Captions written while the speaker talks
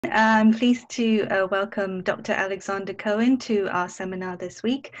I'm pleased to welcome Dr. Alexander Cohen to our seminar this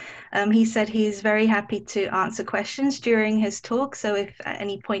week. He said he's very happy to answer questions during his talk, so if at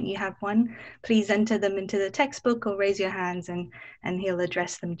any point you have one, please enter them into the textbook or raise your hands and he'll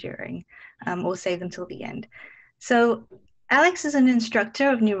address them during, or save them till the end. So Alex is an instructor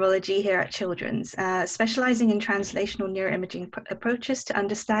of neurology here at Children's, specializing in translational neuroimaging approaches to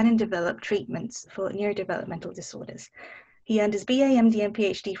understand and develop treatments for neurodevelopmental disorders. He earned his BA, MD, and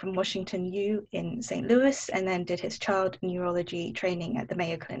PhD from Washington U in St. Louis, and then did his child neurology training at the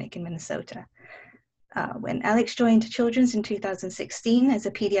Mayo Clinic in Minnesota. When Alex joined Children's in 2016 as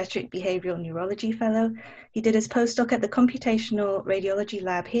a Pediatric Behavioral Neurology Fellow, he did his postdoc at the Computational Radiology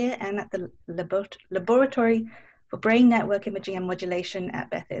Lab here and at the Laboratory for Brain Network Imaging and Modulation at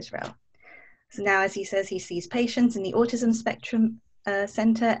Beth, Israel. So now, as he says, he sees patients in the Autism Spectrum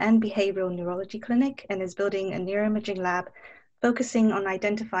Center and Behavioral Neurology Clinic, and is building a neuroimaging lab focusing on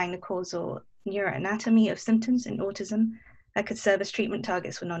identifying the causal neuroanatomy of symptoms in autism that could serve as treatment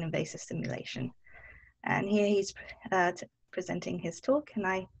targets for non-invasive stimulation. And here he's presenting his talk, and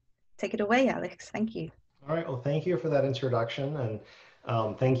I take it away, Alex. Thank you. All right, well, thank you for that introduction,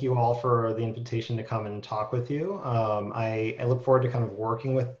 and thank you all for the invitation to come and talk with you. I look forward to kind of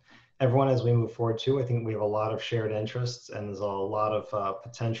working with everyone as we move forward too. I think we have a lot of shared interests, and there's a lot of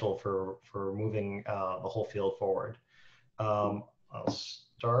potential for moving the whole field forward. I'll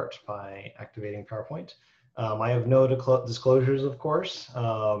start by activating PowerPoint. I have no disclosures, of course.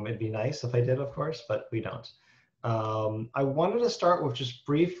 It'd be nice if I did, of course, but we don't. I wanted to start with just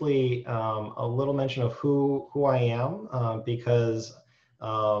briefly a little mention of who I am, because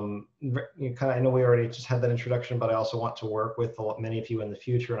I know we already just had that introduction, but I also want to work with many of you in the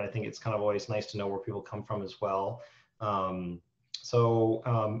future, and I think it's kind of always nice to know where people come from as well.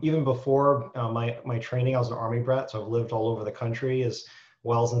 Even before my training, I was an Army brat, so I've lived all over the country as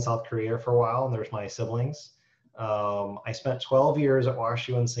well as in South Korea for a while, and there's my siblings. I spent 12 years at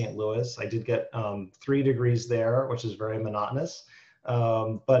WashU in St. Louis. I did get 3 degrees there, which is very monotonous.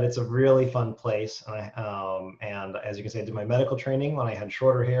 But it's a really fun place. And as you can see, I did my medical training when I had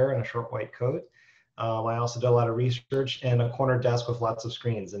shorter hair and a short white coat. I also did a lot of research in a corner desk with lots of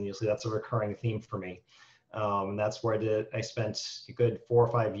screens, and you'll see that's a recurring theme for me. And that's where I spent a good 4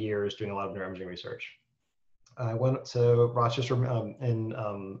 or 5 years doing a lot of neuroimaging research. I went to Rochester in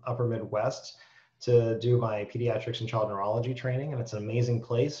Upper Midwest to do my pediatrics and child neurology training, and it's an amazing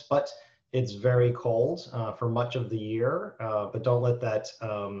place, but it's very cold for much of the year, but don't let that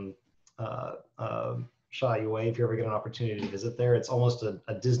shy you away if you ever get an opportunity to visit there. It's almost a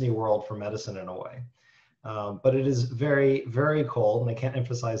Disney World for medicine in a way. But it is very, very cold, and I can't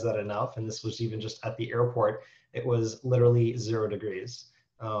emphasize that enough. And this was even just at the airport. It was literally 0 degrees.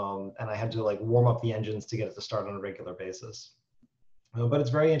 And I had to like warm up the engines to get it to start on a regular basis. But it's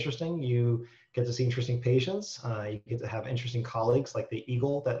very interesting. You get to see interesting patients. You get to have interesting colleagues like the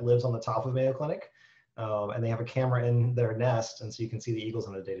eagle that lives on the top of Mayo Clinic. And they have a camera in their nest, and so you can see the eagles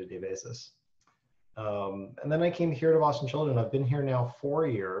on a day-to-day basis. And then I came here to Boston Children. I've been here now 4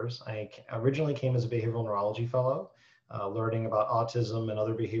 years. I originally came as a behavioral neurology fellow, learning about autism and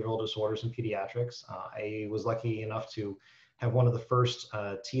other behavioral disorders in pediatrics. I was lucky enough to have one of the first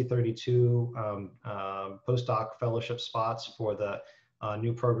T32 postdoc fellowship spots for the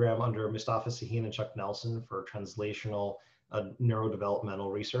new program under Mustafa Sahin and Chuck Nelson for translational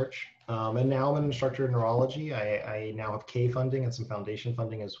neurodevelopmental research. And now I'm an instructor in neurology. I now have K funding and some foundation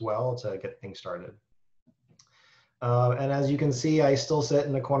funding as well to get things started. And as you can see, I still sit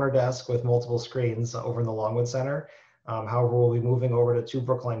in a corner desk with multiple screens over in the Longwood Center. However, we'll be moving over to 2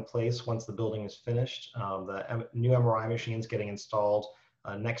 Brookline Place once the building is finished. The new MRI machine's getting installed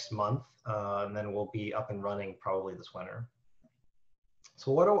next month, and then we'll be up and running probably this winter.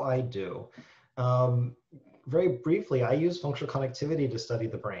 So what do I do? Very briefly, I use functional connectivity to study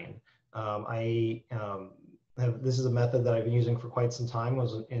the brain. This is a method that I've been using for quite some time.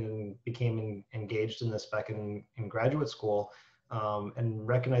 Became engaged in this back in graduate school, and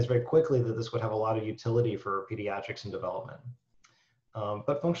recognized very quickly that this would have a lot of utility for pediatrics and development.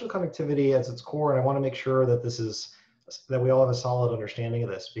 But functional connectivity at its core, and I want to make sure that that we all have a solid understanding of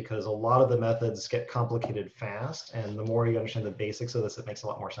this, because a lot of the methods get complicated fast, and the more you understand the basics of this, it makes a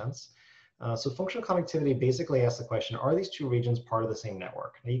lot more sense. So functional connectivity basically asks the question, are these 2 regions part of the same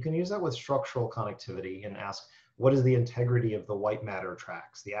network? Now you can use that with structural connectivity and ask, what is the integrity of the white matter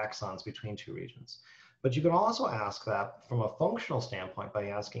tracks, the axons between 2 regions? But you can also ask that from a functional standpoint by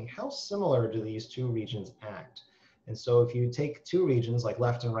asking, how similar do these 2 regions act? And so if you take 2 regions like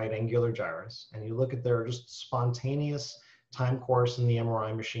left and right angular gyrus, and you look at their just spontaneous time course in the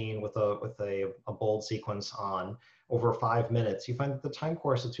MRI machine with a bold sequence on, over 5 minutes, you find that the time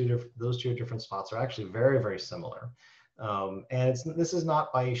course of those two different spots are actually very, very similar. And this is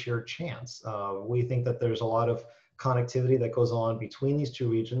not by sheer chance. We think that there's a lot of connectivity that goes on between these two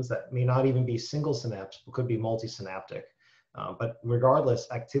regions that may not even be single synapse, but could be multisynaptic. But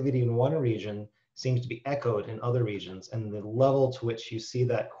regardless, activity in one region seems to be echoed in other regions, and the level to which you see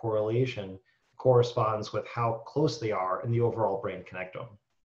that correlation corresponds with how close they are in the overall brain connectome.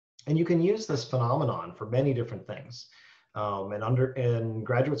 And you can use this phenomenon for many different things. In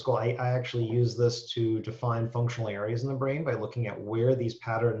graduate school, I actually use this to define functional areas in the brain by looking at where these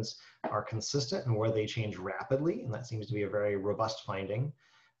patterns are consistent and where they change rapidly, and that seems to be a very robust finding.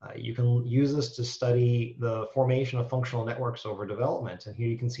 You can use this to study the formation of functional networks over development, and here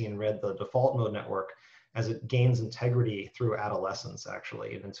you can see in red the default mode network as it gains integrity through adolescence,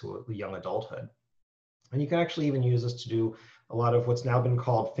 actually, and into young adulthood. And you can actually even use this to do a lot of what's now been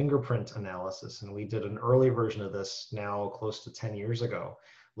called fingerprint analysis. And we did an early version of this now close to 10 years ago,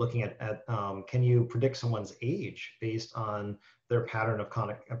 looking at can you predict someone's age based on their pattern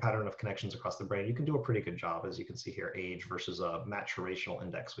of connections across the brain. You can do a pretty good job, as you can see here, age versus a maturational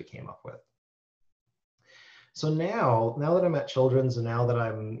index we came up with. So now that I'm at Children's and now that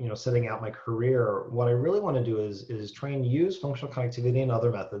I'm setting out my career, what I really want to do is try and use functional connectivity and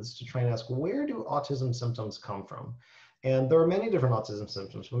other methods to try and ask, where do autism symptoms come from? And there are many different autism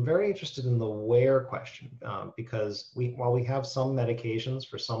symptoms. I'm very interested in the where question because while we have some medications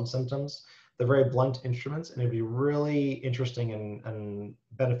for some symptoms, they're very blunt instruments, and it'd be really interesting and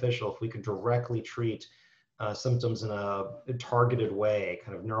beneficial if we could directly treat symptoms in a targeted way,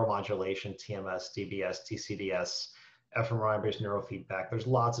 kind of neuromodulation, TMS, DBS, TCDS, fMRI-based neurofeedback. There's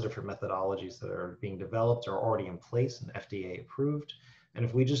lots of different methodologies that are being developed or already in place and FDA approved. And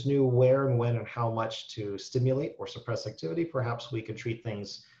if we just knew where and when and how much to stimulate or suppress activity, perhaps we could treat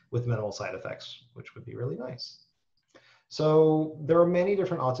things with minimal side effects, which would be really nice. So there are many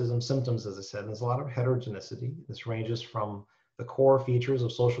different autism symptoms, as I said, and there's a lot of heterogeneity. This ranges from the core features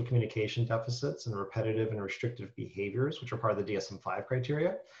of social communication deficits and repetitive and restrictive behaviors, which are part of the DSM-5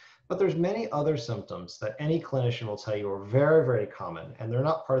 criteria. But there's many other symptoms that any clinician will tell you are very, very common, and they're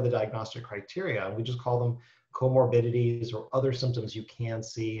not part of the diagnostic criteria. And we just call them comorbidities or other symptoms you can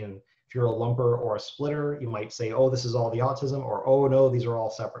see. And if you're a lumper or a splitter, you might say, oh, this is all the autism, or oh no, these are all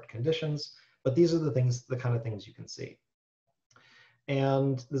separate conditions. But these are the kind of things you can see.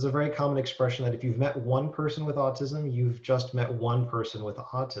 And there's a very common expression that if you've met one person with autism, you've just met one person with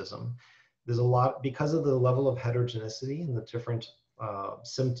autism. There's a lot, because of the level of heterogeneity and the different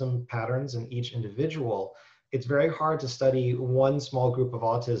symptom patterns in each individual, it's very hard to study one small group of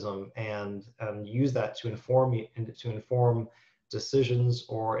autism and use that to inform decisions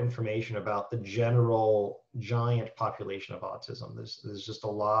or information about the general giant population of autism. There's just a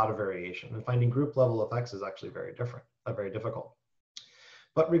lot of variation, and finding group level effects is actually very difficult.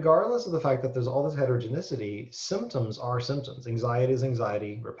 But regardless of the fact that there's all this heterogeneity, symptoms are symptoms. Anxiety is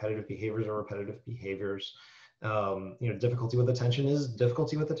anxiety, repetitive behaviors are repetitive behaviors. Difficulty with attention is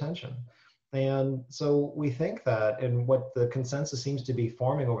difficulty with attention. And so we think that, and what the consensus seems to be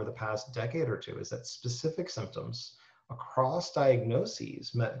forming over the past decade or two, is that specific symptoms across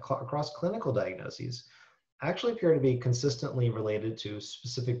diagnoses, across clinical diagnoses, actually appear to be consistently related to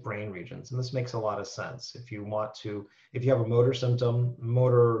specific brain regions. And this makes a lot of sense. If you have a motor symptom,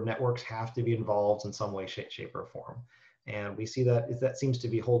 motor networks have to be involved in some way, shape, or form. And we see that seems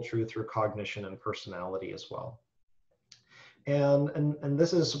to hold true through cognition and personality as well. And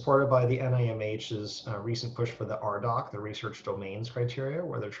this is supported by the NIMH's recent push for the RDoC, the research domains criteria,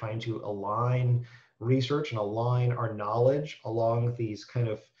 where they're trying to align research and align our knowledge along these kind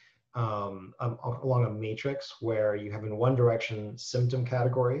of along a matrix where you have in one direction symptom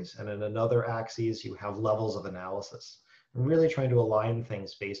categories and in another axis you have levels of analysis. I'm really trying to align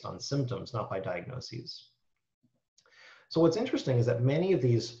things based on symptoms, not by diagnoses. So what's interesting is that many of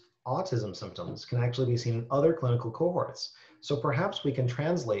these autism symptoms can actually be seen in other clinical cohorts. So perhaps we can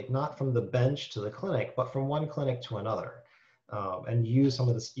translate not from the bench to the clinic, but from one clinic to another, and use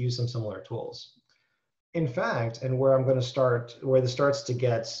some similar tools. In fact, and where I'm going to start, where this starts to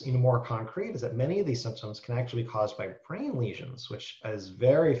get more concrete, is that many of these symptoms can actually be caused by brain lesions, which is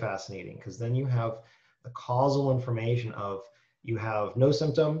very fascinating, because then you have the causal information of you have no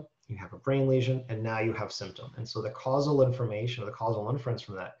symptom, you have a brain lesion, and now you have symptom. And so the causal information, or the causal inference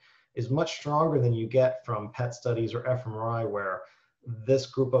from that, is much stronger than you get from PET studies or fMRI, where this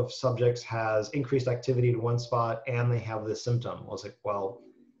group of subjects has increased activity in one spot and they have this symptom. Well, it's like, well,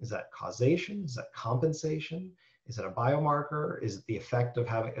 is that causation? Is that compensation? Is it a biomarker? Is it the effect of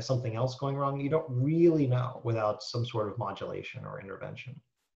having something else going wrong? You don't really know without some sort of modulation or intervention.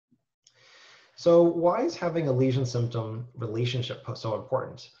 So why is having a lesion symptom relationship so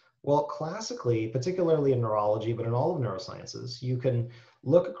important? Well, classically, particularly in neurology, but in all of neurosciences, you can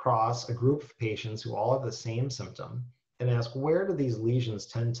look across a group of patients who all have the same symptom and ask, where do these lesions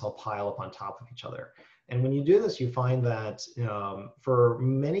tend to pile up on top of each other? And when you do this, you find that for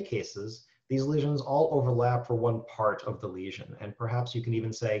many cases, these lesions all overlap for one part of the lesion. And perhaps you can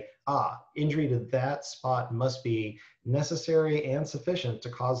even say, injury to that spot must be necessary and sufficient to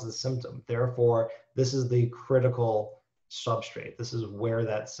cause the symptom. Therefore, this is the critical substrate. This is where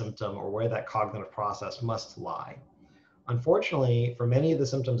that symptom or where that cognitive process must lie. Unfortunately, for many of the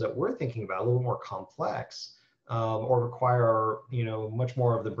symptoms that we're thinking about, a little more complex, or require much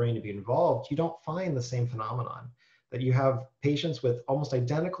more of the brain to be involved, you don't find the same phenomenon. That you have patients with almost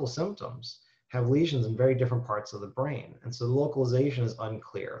identical symptoms have lesions in very different parts of the brain, and so the localization is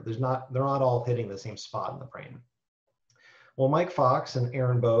unclear. They're not all hitting the same spot in the brain. Well, Mike Fox and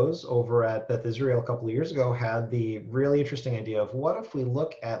Aaron Bowes over at Beth Israel a couple of years ago had the really interesting idea of what if we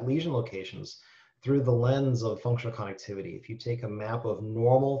look at lesion locations through the lens of functional connectivity. If you take a map of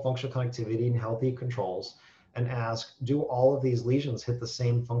normal functional connectivity in healthy controls and ask, do all of these lesions hit the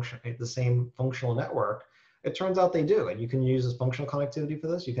same functional network? It turns out they do, and you can use this functional connectivity for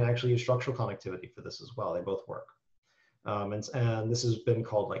this. You can actually use structural connectivity for this as well. They both work. And this has been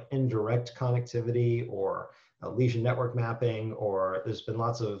called like indirect connectivity or lesion network mapping, or there's been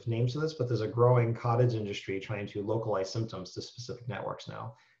lots of names to this, but there's a growing cottage industry trying to localize symptoms to specific networks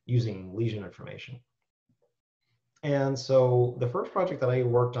now using lesion information. And so the first project that I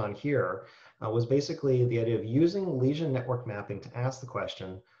worked on here was basically the idea of using lesion network mapping to ask the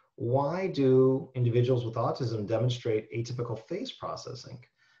question, why do individuals with autism demonstrate atypical face processing?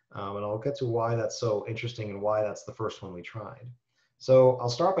 And I'll get to why that's so interesting and why that's the first one we tried. So I'll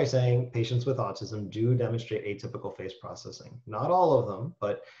start by saying patients with autism do demonstrate atypical face processing. Not all of them,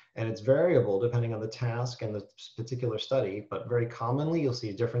 and it's variable depending on the task and the particular study, but very commonly you'll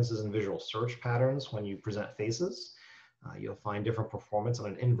see differences in visual search patterns when you present faces. You'll find different performance on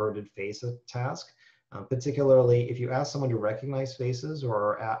an inverted face task. Particularly if you ask someone to recognize faces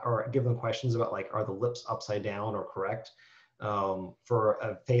or give them questions about like, are the lips upside down or correct? For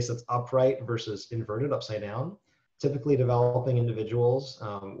a face that's upright versus inverted upside down, typically developing individuals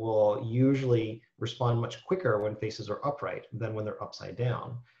will usually respond much quicker when faces are upright than when they're upside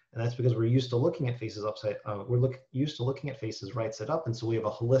down. And that's because we're used to looking at faces used to looking at faces right side up. And so we have a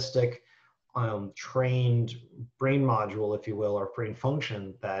holistic trained brain module, if you will, or brain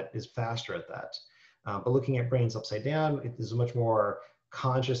function that is faster at that. But looking at brains upside down, it is a much more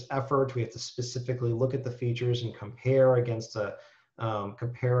conscious effort. We have to specifically look at the features and compare against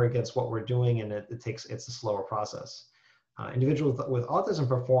what we're doing, and it's a slower process. Individuals with autism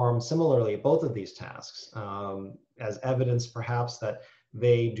perform similarly at both of these tasks, as evidence perhaps that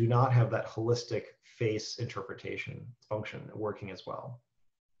they do not have that holistic face interpretation function working as well.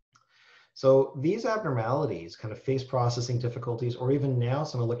 So these abnormalities, kind of face processing difficulties, or even now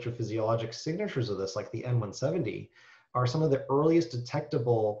some electrophysiologic signatures of this, like the N170, are some of the earliest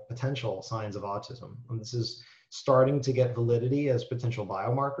detectable potential signs of autism. And this is starting to get validity as potential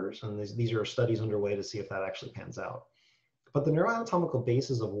biomarkers, and these are studies underway to see if that actually pans out. But the neuroanatomical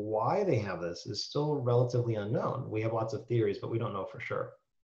basis of why they have this is still relatively unknown. We have lots of theories, but we don't know for sure.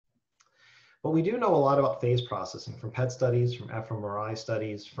 But we do know a lot about phase processing from PET studies, from fMRI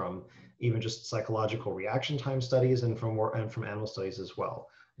studies, from even just psychological reaction time studies, and from animal studies as well.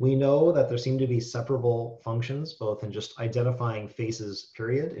 We know that there seem to be separable functions, both in just identifying faces,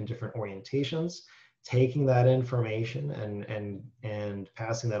 period, in different orientations, taking that information and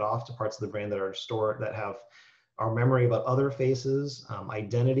passing that off to parts of the brain that are stored, that have our memory about other faces,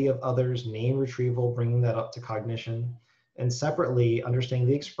 identity of others, name retrieval, bringing that up to cognition, and separately understanding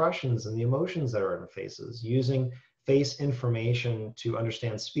the expressions and the emotions that are in faces, using face information to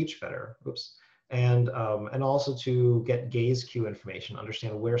understand speech better. And also to get gaze cue information,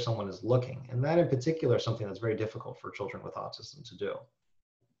 understand where someone is looking. And that in particular is something that's very difficult for children with autism to do.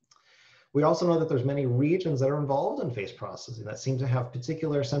 We also know that there's many regions that are involved in face processing that seem to have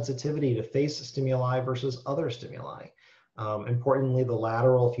particular sensitivity to face stimuli versus other stimuli. Importantly, the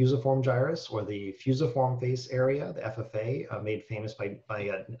lateral fusiform gyrus, or the fusiform face area, the FFA, made famous by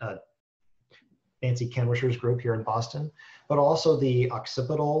Nancy Kenwisher's group here in Boston, but also the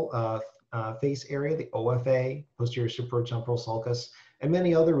occipital face area, the OFA, posterior supratemporal sulcus, and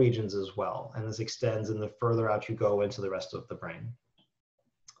many other regions as well. And this extends in the further out you go into the rest of the brain.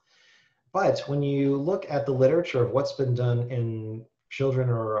 But when you look at the literature of what's been done in children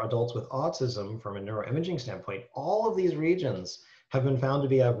or adults with autism from a neuroimaging standpoint, all of these regions have been found to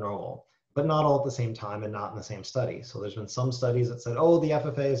be abnormal, but not all at the same time and not in the same study. So there's been some studies that said, oh, the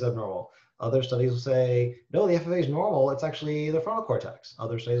FFA is abnormal. Other studies will say, no, the FFA is normal, it's actually the frontal cortex.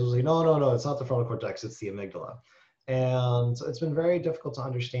 Other studies will say, no, no, no, it's not the frontal cortex, it's the amygdala. And so it's been very difficult to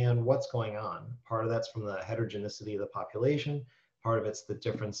understand what's going on. Part of that's from the heterogeneity of the population. Part of it's the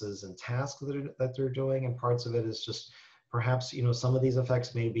differences in tasks that they're doing. And parts of it is just perhaps, some of these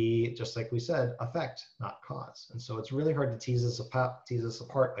effects may be, just like we said, effect, not cause. And so it's really hard to tease this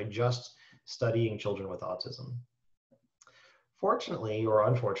apart by just studying children with autism. Fortunately or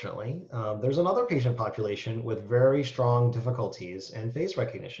unfortunately, there's another patient population with very strong difficulties in face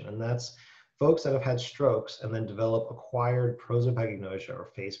recognition, and that's folks that have had strokes and then develop acquired prosopagnosia or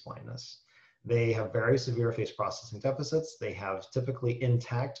face blindness. They have very severe face processing deficits. They have typically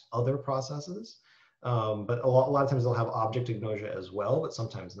intact other processes, but a lot of times they'll have object agnosia as well, but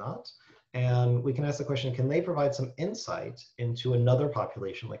sometimes not. And we can ask the question, can they provide some insight into another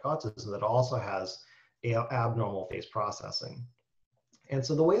population like autism that also has abnormal face processing? And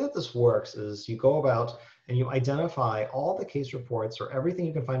so the way that this works is you go about and you identify all the case reports or everything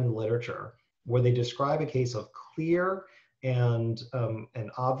you can find in the literature where they describe a case of clear and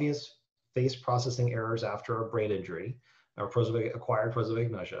obvious face processing errors after a brain injury or acquired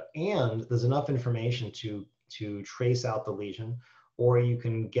prosopagnosia, and there's enough information to trace out the lesion, or you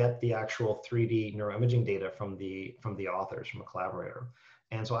can get the actual 3D neuroimaging data from the authors, from a collaborator.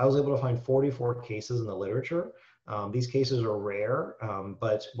 And so I was able to find 44 cases in the literature. These cases are rare,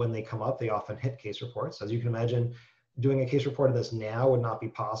 but when they come up, they often hit case reports. As you can imagine, doing a case report of this now would not be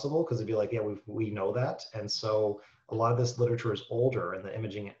possible because it'd be like, yeah, we know that. And so a lot of this literature is older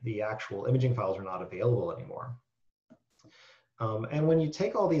and the actual imaging files are not available anymore. And when you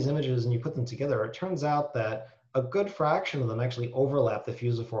take all these images and you put them together, it turns out that a good fraction of them actually overlap the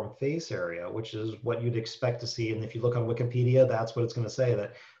fusiform face area, which is what you'd expect to see. And if you look on Wikipedia, that's what it's going to say,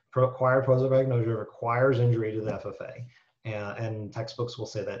 that acquired prosopagnosia requires injury to the FFA. And textbooks will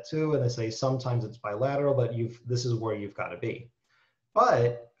say that too. And they say sometimes it's bilateral, but this is where you've got to be.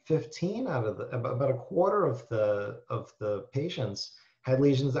 But 15 out of about a quarter of the patients had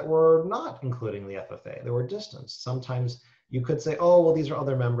lesions that were not including the FFA. They were distanced. Sometimes you could say, oh, well, these are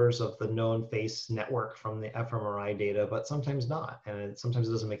other members of the known face network from the fMRI data, but sometimes not. And sometimes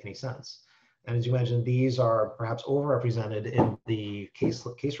it doesn't make any sense. And as you mentioned, these are perhaps overrepresented in the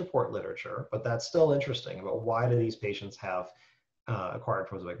case report literature, but that's still interesting about why do these patients have acquired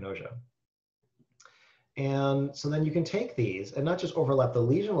prosopagnosia. And so then you can take these and not just overlap the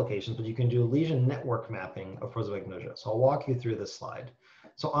lesion locations, but you can do lesion network mapping of prosopagnosia. So I'll walk you through this slide.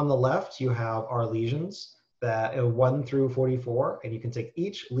 So on the left, you have our lesions that 1 through 44, and you can take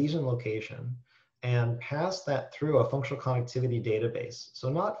each lesion location and pass that through a functional connectivity database. So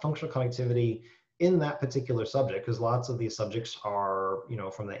not functional connectivity in that particular subject, because lots of these subjects are,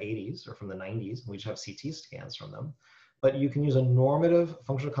 from the 80s or from the 90s, and we just have CT scans from them. But you can use a normative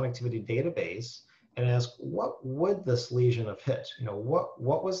functional connectivity database and ask, what would this lesion have hit?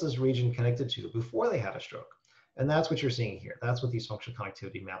 What was this region connected to before they had a stroke? And that's what you're seeing here. That's what these functional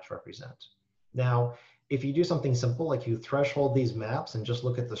connectivity maps represent. Now, if you do something simple, like you threshold these maps and just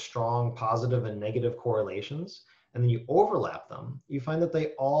look at the strong positive and negative correlations, and then you overlap them, you find that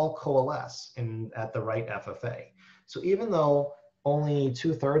they all coalesce at the right FFA. So even though only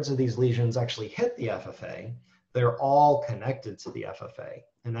 2/3 of these lesions actually hit the FFA, they're all connected to the FFA.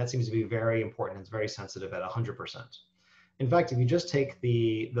 And that seems to be very important. It's very sensitive at 100%. In fact, if you just take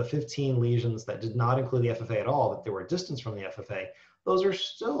the 15 lesions that did not include the FFA at all, but they were distanced from the FFA, those are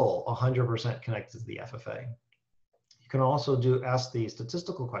still 100% connected to the FFA. You can also ask the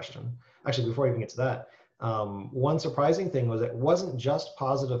statistical question. Actually, before I even get to that, one surprising thing was it wasn't just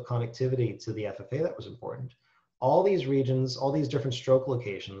positive connectivity to the FFA that was important. All these regions, all these different stroke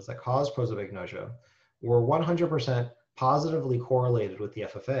locations that cause prosopagnosia were 100% positively correlated with the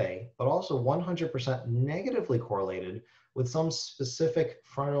FFA, but also 100% negatively correlated with some specific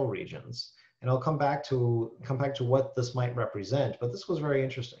frontal regions. And I'll come back to what this might represent, but this was very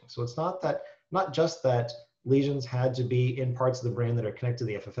interesting. So it's not just that lesions had to be in parts of the brain that are connected to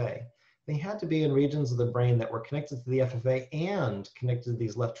the FFA. They had to be in regions of the brain that were connected to the FFA and connected to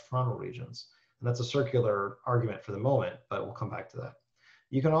these left frontal regions. And that's a circular argument for the moment, but we'll come back to that.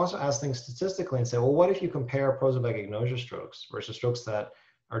 You can also ask things statistically and say, well, what if you compare prosopagnosia strokes versus strokes that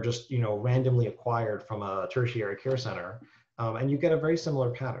are just randomly acquired from a tertiary care center, and you get a very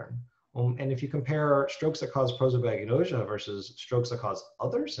similar pattern. And if you compare strokes that cause prosopagnosia versus strokes that cause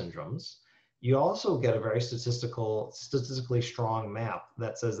other syndromes, you also get a very statistically strong map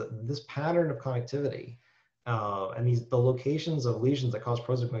that says that this pattern of connectivity and the locations of lesions that cause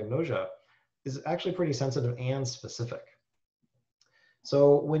prosopagnosia is actually pretty sensitive and specific.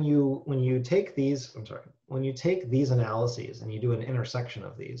 So when you take these analyses and you do an intersection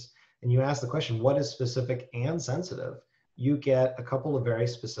of these, and you ask the question, what is specific and sensitive, you get a couple of very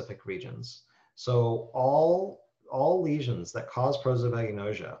specific regions. So all lesions that cause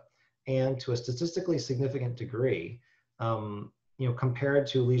prosopagnosia, and to a statistically significant degree, compared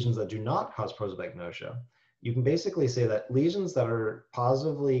to lesions that do not cause prosopagnosia, you can basically say that lesions that are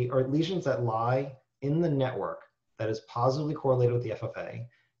positively, or lesions that lie in the network that is positively correlated with the FFA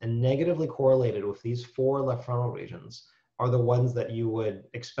and negatively correlated with these 4 left frontal regions, are the ones that you would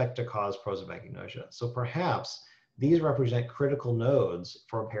expect to cause prosopagnosia. So perhaps these represent critical nodes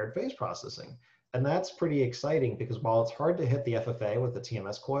for impaired phase processing. And that's pretty exciting, because while it's hard to hit the FFA with the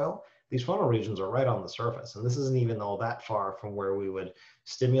TMS coil, these frontal regions are right on the surface. And this isn't even all that far from where we would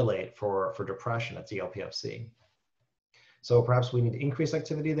stimulate for depression at DLPFC. So perhaps we need to increase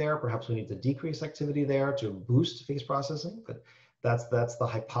activity there, perhaps we need to decrease activity there to boost phase processing, but that's the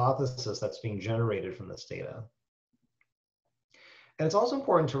hypothesis that's being generated from this data. And it's also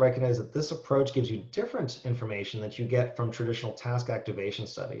important to recognize that this approach gives you different information that you get from traditional task activation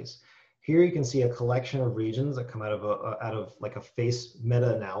studies. Here you can see a collection of regions that come out of like a face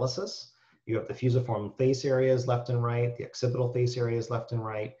meta-analysis. You have the fusiform face areas left and right, the occipital face areas left and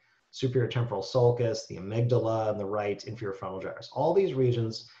right, superior temporal sulcus, the amygdala on the right, inferior frontal gyrus. All these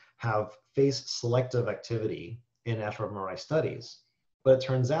regions have face selective activity in fMRI studies. But it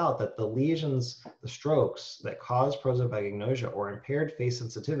turns out that the lesions, the strokes that cause prosopagnosia or impaired face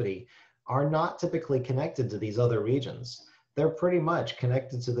sensitivity are not typically connected to these other regions. They're pretty much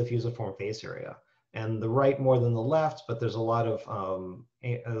connected to the fusiform face area. And the right more than the left, but there's a lot of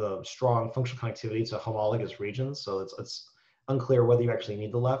strong functional connectivity to homologous regions. So it's unclear whether you actually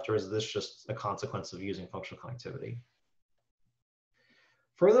need the left, or is this just a consequence of using functional connectivity.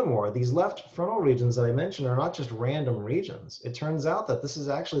 Furthermore, these left frontal regions that I mentioned are not just random regions. It turns out that this is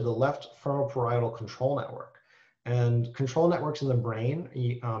actually the left frontal parietal control network. And control networks in the brain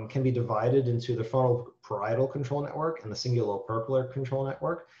can be divided into the frontal parietal control network and the cinguloopercular control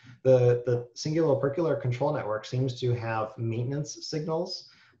network. The cinguloopercular control network seems to have maintenance signals,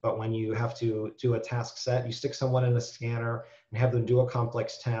 but when you have to do a task set, you stick someone in a scanner and have them do a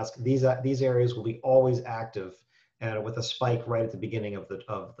complex task, these areas will be always active and with a spike right at the beginning of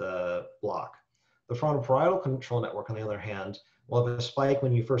the block. The frontal parietal control network, on the other hand, will have a spike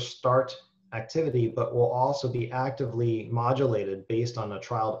when you first start activity, but will also be actively modulated based on a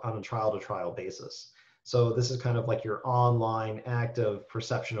trial-to-trial basis. So this is kind of like your online active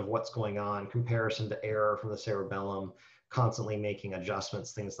perception of what's going on, comparison to error from the cerebellum, constantly making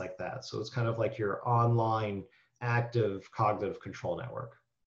adjustments, things like that. So it's kind of like your online active cognitive control network.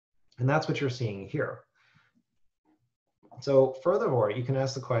 And that's what you're seeing here. So furthermore, you can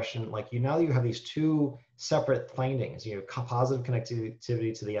ask the question, like now you have these 2 separate findings, positive connectivity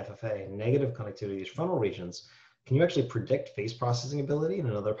to the FFA and negative connectivity to these frontal regions. Can you actually predict face processing ability in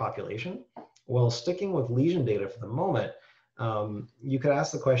another population? Well, sticking with lesion data for the moment, you could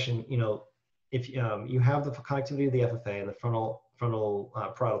ask the question, if you have the connectivity to the FFA and the frontal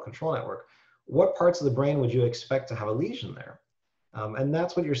parietal control network, what parts of the brain would you expect to have a lesion there? And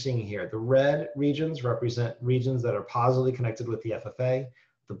that's what you're seeing here. The red regions represent regions that are positively connected with the FFA.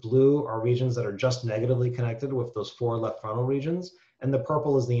 The blue are regions that are just negatively connected with those 4 left frontal regions. And the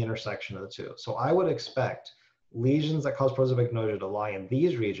purple is the intersection of the 2. So I would expect lesions that cause prosopagnosia to lie in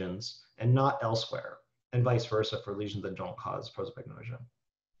these regions and not elsewhere, and vice versa for lesions that don't cause prosopagnosia.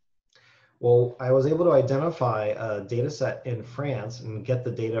 Well, I was able to identify a data set in France and get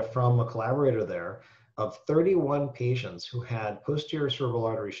the data from a collaborator there of 31 patients who had posterior cerebral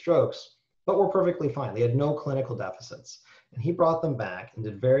artery strokes, but were perfectly fine. They had no clinical deficits. And he brought them back and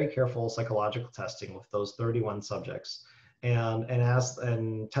did very careful psychological testing with those 31 subjects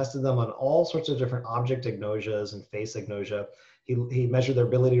and tested them on all sorts of different object agnosias and face agnosia. He measured their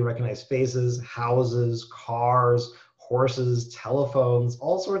ability to recognize faces, houses, cars, horses, telephones,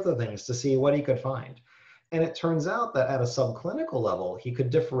 all sorts of things to see what he could find. And it turns out that at a subclinical level, he could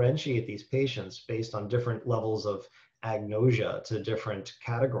differentiate these patients based on different levels of agnosia to different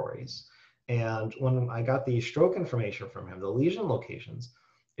categories. And when I got the stroke information from him, the lesion locations,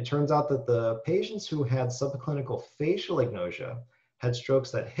 it turns out that the patients who had subclinical facial agnosia had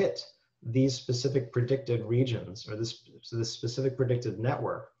strokes that hit these specific predicted regions, or this specific predicted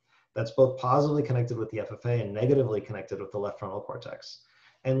network that's both positively connected with the FFA and negatively connected with the left frontal cortex.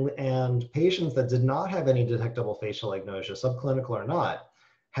 And patients that did not have any detectable facial agnosia, subclinical or not,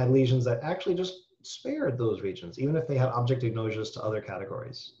 had lesions that actually just spared those regions, even if they had object agnosias to other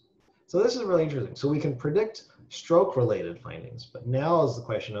categories. So this is really interesting. So we can predict stroke-related findings, but now is the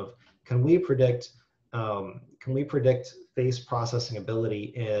question of, can we predict face processing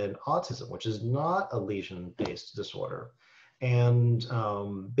ability in autism, which is not a lesion-based disorder? And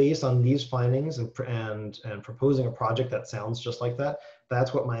based on these findings and proposing a project that sounds just like that,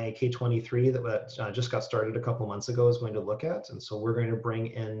 that's what my K23 that just got started a couple months ago is going to look at. And so we're going to bring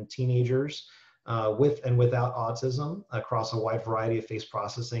in teenagers with and without autism across a wide variety of face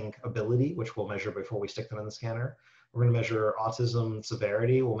processing ability, which we'll measure before we stick them in the scanner. We're going to measure autism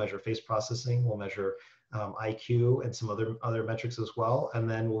severity, we'll measure face processing, we'll measure IQ and some other metrics as well. And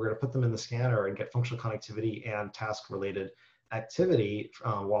then we're going to put them in the scanner and get functional connectivity and task-related activity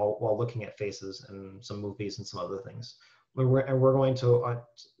while looking at faces and some movies and some other things. And we're going to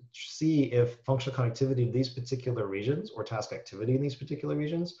see if functional connectivity of these particular regions or task activity in these particular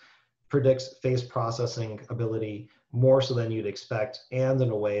regions predicts face processing ability more so than you'd expect, and in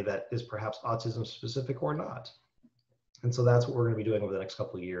a way that is perhaps autism specific or not. And so that's what we're going to be doing over the next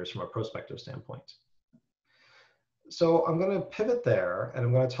couple of years from a prospective standpoint. So I'm going to pivot there, and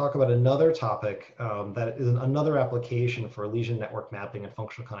I'm going to talk about another topic that is another application for lesion network mapping and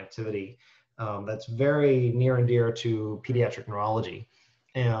functional connectivity that's very near and dear to pediatric neurology,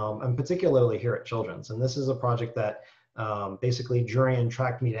 and particularly here at Children's. And this is a project that basically Jurian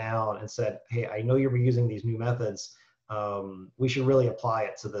tracked me down and said, hey, I know you're using these new methods. We should really apply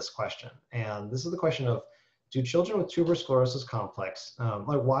it to this question. And this is the question of, do children with tuberous sclerosis complex,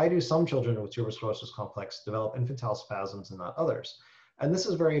 why do some children with tuberous sclerosis complex develop infantile spasms and not others? And this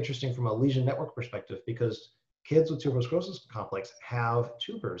is very interesting from a lesion network perspective, because kids with tuberous sclerosis complex have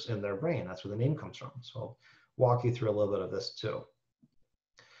tubers in their brain. That's where the name comes from. So I'll walk you through a little bit of this too.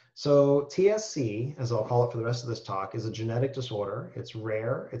 So TSC, as I'll call it for the rest of this talk, is a genetic disorder. It's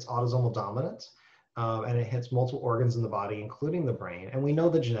rare, it's autosomal dominant, and it hits multiple organs in the body, including the brain, and we know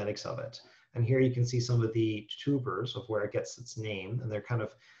the genetics of it. And here you can see some of the tubers of where it gets its name, and they're kind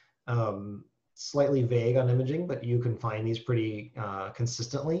of slightly vague on imaging, but you can find these pretty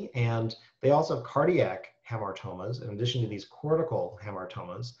consistently. And they also have cardiac hamartomas in addition to these cortical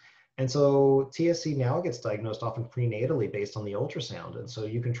hamartomas. And so TSC now gets diagnosed often prenatally based on the ultrasound. And so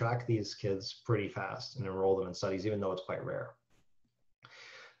you can track these kids pretty fast and enroll them in studies, even though it's quite rare.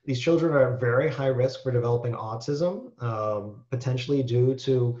 These children are at very high risk for developing autism, potentially due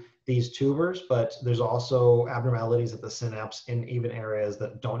to these tubers, but there's also abnormalities at the synapse in even areas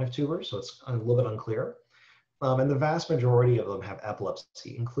that don't have tubers, so it's a little bit unclear. And the vast majority of them have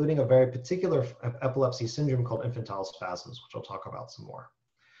epilepsy, including a very particular epilepsy syndrome called infantile spasms, which I'll talk about some more.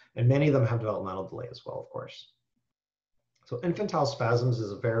 And many of them have developmental delay as well, of course. So infantile spasms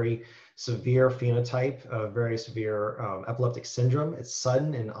is a very severe phenotype, a very severe epileptic syndrome. It's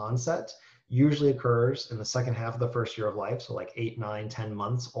sudden in onset, usually occurs in the second half of the first year of life, so like 8, 9, 10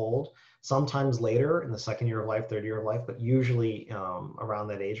 months old, sometimes later in the second year of life, third year of life, but usually around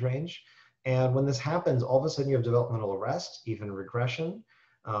that age range. And when this happens, all of a sudden you have developmental arrest, even regression.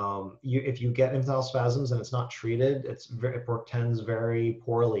 If you get infantile spasms and it's not treated, it portends very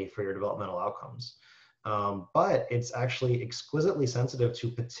poorly for your developmental outcomes. But it's actually exquisitely sensitive to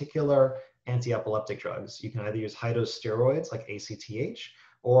particular anti-epileptic drugs. You can either use high-dose steroids like ACTH,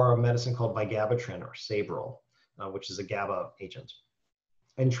 or a medicine called vigabatrin or Sabril, which is a GABA agent.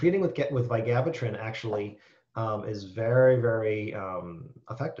 And treating with vigabatrin actually is very, very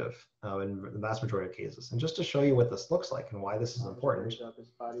effective in the vast majority of cases. And just to show you what this looks like and why this is important,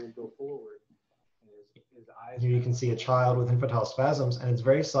 here you can see a child with infantile spasms, and it's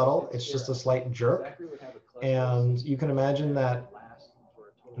very subtle. It's just a slight jerk. And you can imagine that,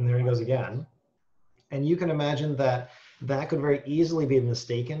 and there he goes again. And you can imagine that that could very easily be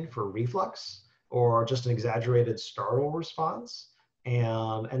mistaken for reflux or just an exaggerated startle response.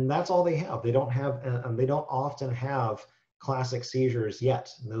 And that's all they have. They don't have, they don't often have classic seizures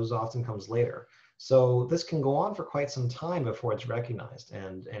yet. And those often comes later. So this can go on for quite some time before it's recognized.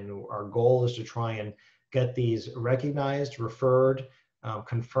 And our goal is to try and get these recognized, referred,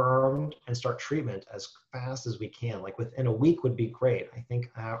 confirmed, and start treatment as fast as we can. Like within a week would be great. I think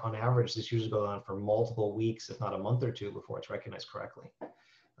on average, this usually goes on for multiple weeks, if not a month or two, before it's recognized correctly.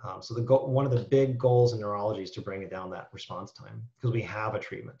 So one of the big goals in neurology is to bring it down that response time, because we have a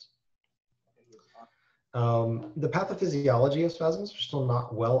treatment. The pathophysiology of spasms are still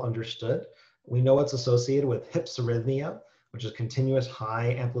not well understood. We know it's associated with hypsarrhythmia, which is continuous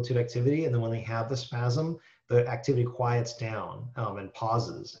high amplitude activity. And then when they have the spasm, the activity quiets down and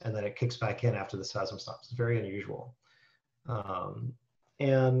pauses, and then it kicks back in after the spasm stops. It's very unusual.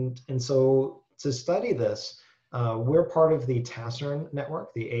 And so to study this, we're part of the TASERN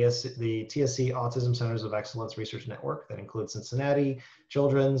network, the TSC Autism Centers of Excellence Research Network that includes Cincinnati,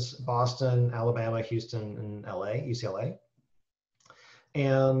 Children's, Boston, Alabama, Houston, and UCLA.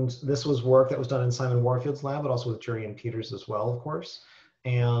 And this was work that was done in Simon Warfield's lab, but also with Jurian Peters as well, of course.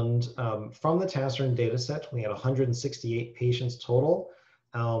 And from the TASERN data set, we had 168 patients total.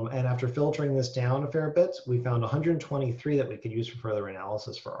 And after filtering this down a fair bit, we found 123 that we could use for further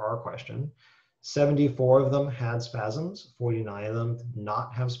analysis for our question. 74 of them had spasms, 49 of them did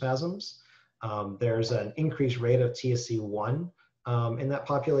not have spasms. There's an increased rate of TSC1 in that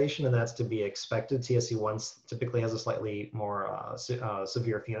population, and that's to be expected. TSC1 typically has a slightly more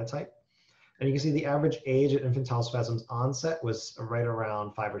severe phenotype. And you can see the average age at infantile spasms onset was right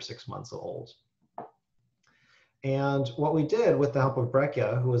around 5 or 6 months old. And what we did with the help of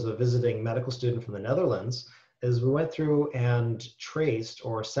Brekje, who was a visiting medical student from the Netherlands, is we went through and traced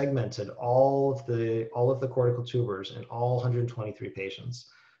or segmented all of the cortical tubers in all 123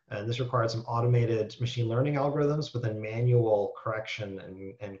 patients. And this required some automated machine learning algorithms, but then manual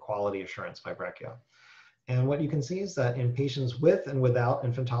correction and quality assurance by Brekje. And what you can see is that in patients with and without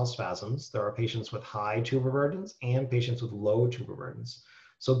infantile spasms, there are patients with high tuber burdens and patients with low tuber burdens.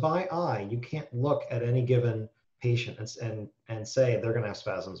 So by eye, you can't look at any given patient and say they're going to have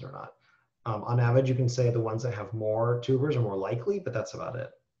spasms or not. On average, you can say the ones that have more tubers are more likely, but that's about it.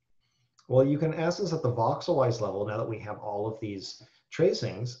 Well, you can ask this at the voxel-wise level now that we have all of these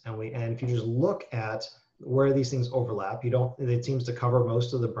tracings, and if you just look at where these things overlap, it seems to cover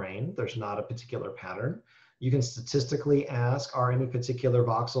most of the brain. There's not a particular pattern. You can statistically ask, are any particular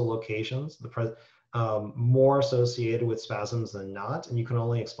voxel locations more associated with spasms than not? And you can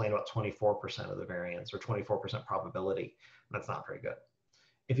only explain about 24% of the variance or 24% probability. That's not very good.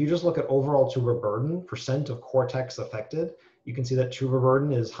 If you just look at overall tuber burden, percent of cortex affected, you can see that tuber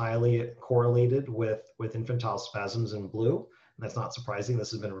burden is highly correlated with infantile spasms in blue. And that's not surprising. This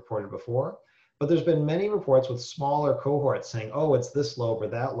has been reported before. But there's been many reports with smaller cohorts saying, oh, it's this lobe or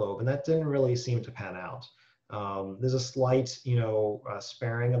that lobe, and that didn't really seem to pan out. There's a slight,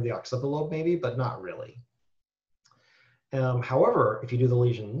 sparing of the occipital lobe maybe, but not really. However, if you do the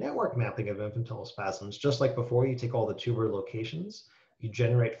lesion network mapping of infantile spasms, just like before, you take all the tuber locations, you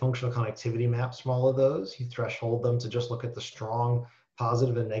generate functional connectivity maps from all of those, you threshold them to just look at the strong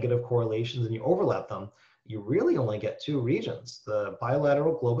positive and negative correlations, and you overlap them, you really only get two regions, the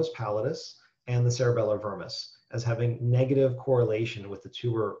bilateral globus pallidus and the cerebellar vermis, as having negative correlation with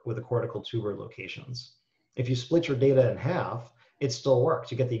the cortical tuber locations. If you split your data in half, it still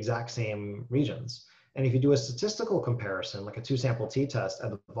works. You get the exact same regions. And if you do a statistical comparison, like a 2-sample t-test at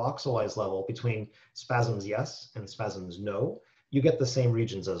the voxelized level between spasms yes and spasms no, you get the same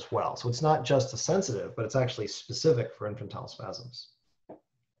regions as well. So it's not just a sensitive, but it's actually specific for infantile spasms.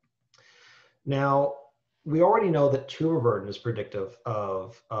 Now, we already know that tuber burden is predictive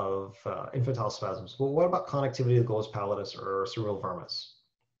of infantile spasms. Well, what about connectivity to the globus pallidus or cerebral vermis?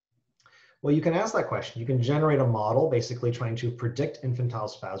 Well, you can ask that question. You can generate a model basically trying to predict infantile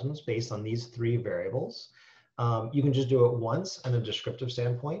spasms based on these 3 variables. You can just do it once in a descriptive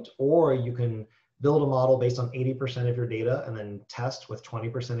standpoint, or you can build a model based on 80% of your data and then test with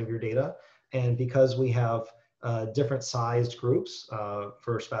 20% of your data. And because we have different sized groups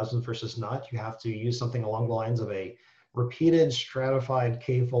for spasms versus not, you have to use something along the lines of a repeated stratified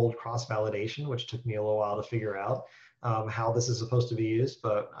k-fold cross-validation, which took me a little while to figure out how this is supposed to be used,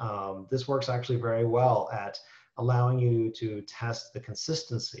 but this works actually very well at allowing you to test the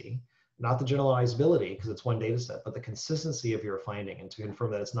consistency, not the generalizability, because it's one data set, but the consistency of your finding, and to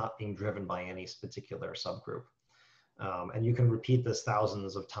confirm that it's not being driven by any particular subgroup. And you can repeat this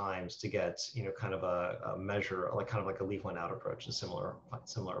thousands of times to get, kind of a measure, like a leave one out approach, a similar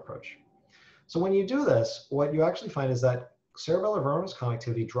approach. So when you do this, what you actually find is that cerebellar vermis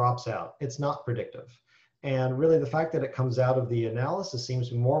connectivity drops out. It's not predictive. And really the fact that it comes out of the analysis seems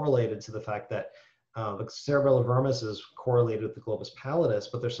to be more related to the fact that the cerebellar vermis is correlated with the globus pallidus,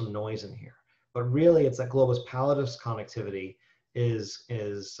 but there's some noise in here. But really it's that globus pallidus connectivity is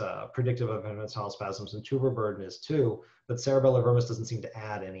predictive of infantile spasms, and tuber burden is too, but cerebellar vermis doesn't seem to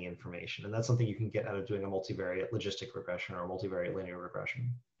add any information. And that's something you can get out of doing a multivariate logistic regression or a multivariate linear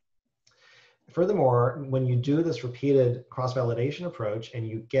regression. Furthermore, when you do this repeated cross-validation approach and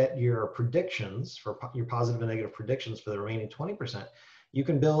you get your predictions for your positive and negative predictions for the remaining 20%, you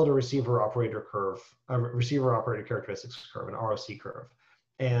can build a receiver operator characteristics curve, an ROC curve.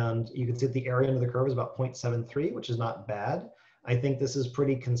 And you can see that the area under the curve is about 0.73, which is not bad. I think this is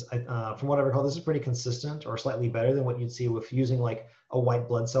pretty, from what I recall, this is pretty consistent or slightly better than what you'd see with using like a white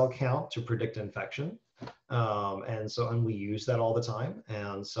blood cell count to predict infection. And we use that all the time.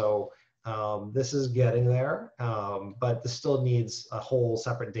 And so this is getting there, but this still needs a whole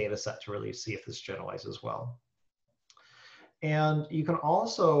separate data set to really see if this generalizes well. And you can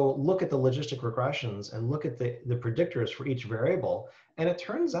also look at the logistic regressions and look at the predictors for each variable. And it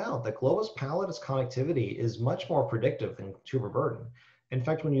turns out that globus pallidus connectivity is much more predictive than tuber burden. In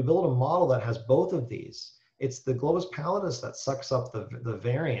fact, when you build a model that has both of these, it's the globus pallidus that sucks up the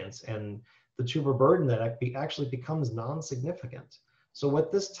variance, and the tuber burden that actually becomes non-significant. So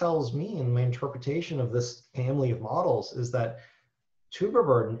what this tells me in my interpretation of this family of models is that tuber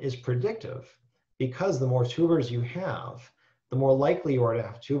burden is predictive, because the more tubers you have, the more likely you are to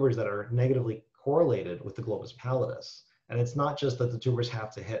have tubers that are negatively correlated with the globus pallidus. And it's not just that the tubers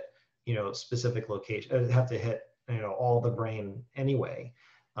have to hit, specific location, have to hit, all the brain anyway.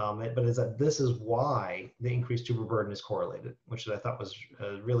 But it's that this is why the increased tuber burden is correlated, which I thought was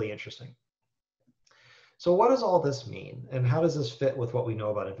really interesting. So what does all this mean, and how does this fit with what we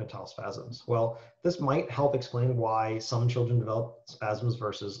know about infantile spasms? Well, this might help explain why some children develop spasms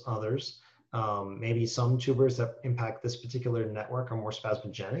versus others. Maybe some tubers that impact this particular network are more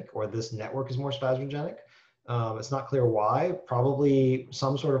spasmogenic, or this network is more spasmogenic. It's not clear why. Probably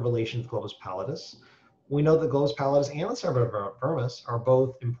some sort of relation with globus pallidus. We know that globus pallidus and the cerebrovermis are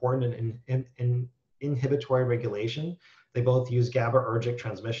both important in inhibitory regulation. They both use GABAergic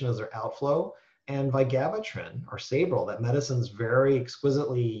transmission as their outflow. And vigabatrin, or Sabril, that medicine's very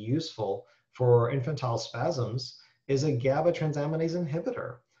exquisitely useful for infantile spasms, is a GABA transaminase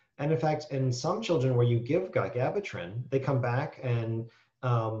inhibitor. And in fact, in some children where you give vigabatrin, they come back and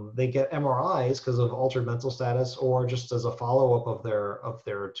they get MRIs because of altered mental status, or just as a follow-up of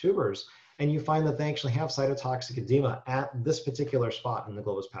their tubers, and you find that they actually have cytotoxic edema at this particular spot in the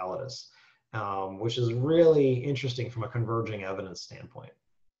globus pallidus, which is really interesting from a converging evidence standpoint.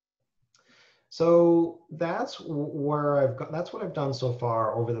 So that's what I've done so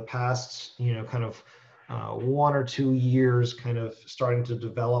far over the past, kind of 1 or 2 years, kind of starting to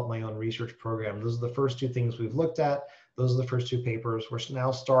develop my own research program. Those are the first 2 things we've looked at. Those are the first 2 papers. We're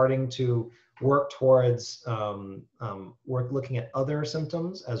now starting to work towards looking at other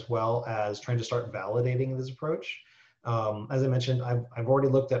symptoms, as well as trying to start validating this approach. As I mentioned, I've already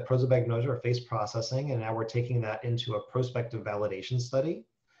looked at prosopagnosia, or face processing, and now we're taking that into a prospective validation study.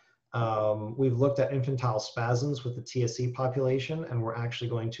 We've looked at infantile spasms with the TSC population, and we're actually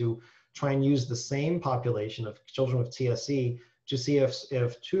going to try and use the same population of children with TSC to see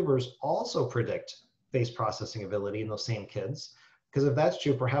if tubers also predict face processing ability in those same kids. Because if that's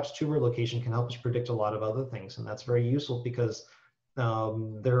true, perhaps tuber location can help us predict a lot of other things, and that's very useful because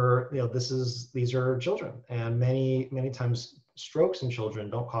these are children, and many times strokes in children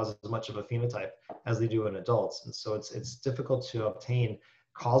don't cause as much of a phenotype as they do in adults, and so it's difficult to obtain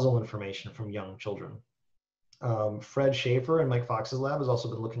causal information from young children. Fred Schaefer and Mike Fox's lab has also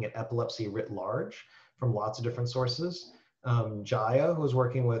been looking at epilepsy writ large from lots of different sources. Jaya, who was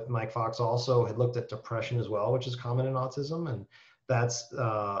working with Mike Fox, also had looked at depression as well, which is common in autism, and that's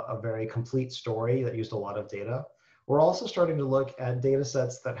a very complete story that used a lot of data. We're also starting to look at data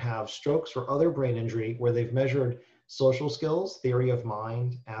sets that have strokes or other brain injury where they've measured social skills, theory of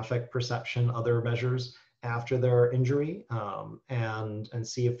mind, affect perception, other measures after their injury, and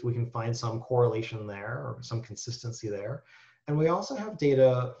see if we can find some correlation there or some consistency there. And we also have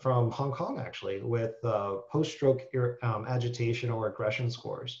data from Hong Kong, actually, with post-stroke agitation or aggression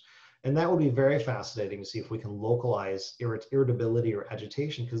scores. And that would be very fascinating to see if we can localize irritability or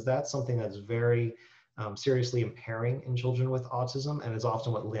agitation, because that's something that's very seriously impairing in children with autism, and is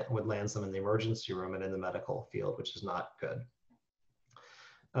often what lands them in the emergency room and in the medical field, which is not good.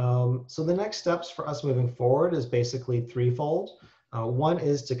 So the next steps for us moving forward is basically threefold. One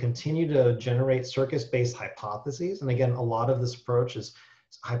is to continue to generate circus-based hypotheses. And again, a lot of this approach is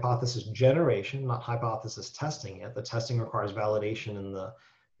hypothesis generation, not hypothesis testing yet. The testing requires validation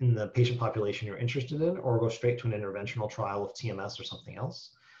in the patient population you're interested in, or go straight to an interventional trial of TMS or something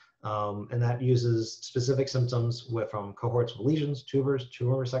else. And that uses specific symptoms from cohorts with lesions, tubers,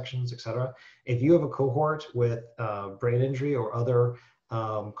 tumor resections, etc. If you have a cohort with brain injury or other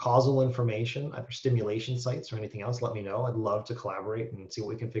causal information, either stimulation sites or anything else, let me know. I'd love to collaborate and see what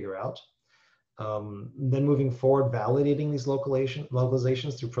we can figure out. Then moving forward, validating these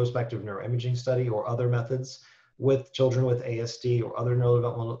localizations through prospective neuroimaging study or other methods with children with ASD or other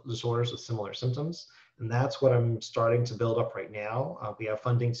neurodevelopmental disorders with similar symptoms. And that's what I'm starting to build up right now. We have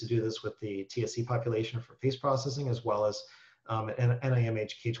funding to do this with the TSC population for face processing, as well as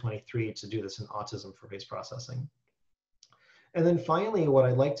NIMH K23 to do this in autism for face processing. And then finally, what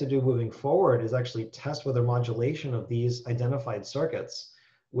I'd like to do moving forward is actually test whether modulation of these identified circuits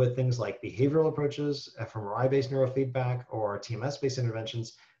with things like behavioral approaches, fMRI-based neurofeedback, or TMS-based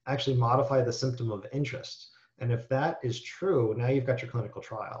interventions actually modify the symptom of interest. And if that is true, now you've got your clinical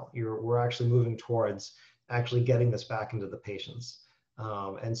trial. We're actually moving towards actually getting this back into the patients.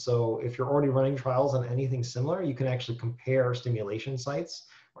 And so if you're already running trials on anything similar, you can actually compare stimulation sites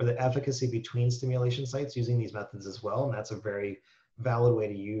or the efficacy between stimulation sites using these methods as well. And that's a very, valid way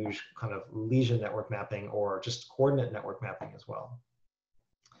to use kind of lesion network mapping or just coordinate network mapping as well.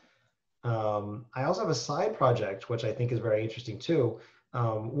 I also have a side project, which I think is very interesting too.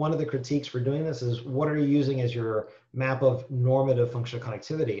 One of the critiques for doing this is, what are you using as your map of normative functional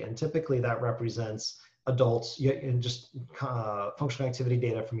connectivity? And typically that represents adults and just functional activity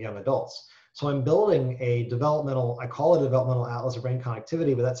data from young adults. So I'm building a developmental, I call it a developmental atlas of brain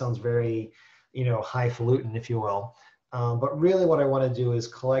connectivity, but that sounds very, highfalutin, if you will. But really what I want to do is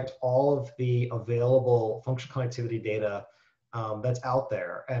collect all of the available functional connectivity data that's out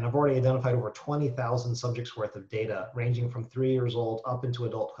there. And I've already identified over 20,000 subjects worth of data, ranging from 3 years old up into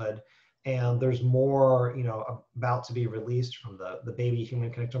adulthood. And there's more, about to be released from the Baby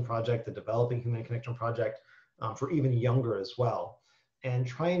Human Connectome Project, the Developing Human Connectome Project, for even younger as well. And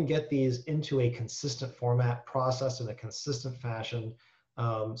try and get these into a consistent format, processed in a consistent fashion,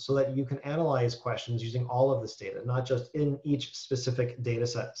 so that you can analyze questions using all of this data, not just in each specific data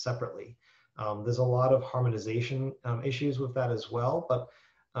set separately. There's a lot of harmonization issues with that as well, but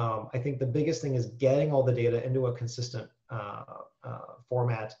I think the biggest thing is getting all the data into a consistent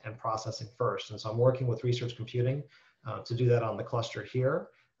format and processing first. And so I'm working with research computing to do that on the cluster here.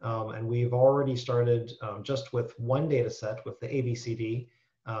 And we've already started just with one data set with the ABCD.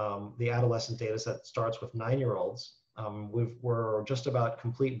 The adolescent data set starts with 9-year-olds. We're just about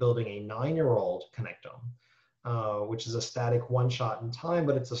complete building a 9-year-old connectome, which is a static one shot in time,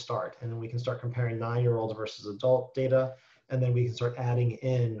 but it's a start. And then we can start comparing 9-year-olds versus adult data. And then we can start adding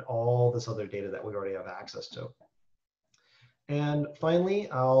in all this other data that we already have access to. And finally,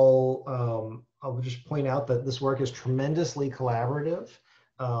 I'll just point out that this work is tremendously collaborative.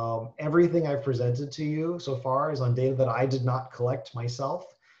 Everything I've presented to you so far is on data that I did not collect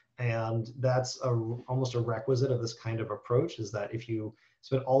myself. And that's almost a requisite of this kind of approach, is that if you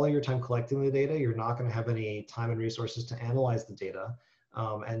spend all of your time collecting the data, you're not going to have any time and resources to analyze the data.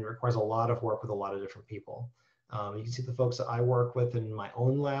 And it requires a lot of work with a lot of different people. You can see the folks that I work with in my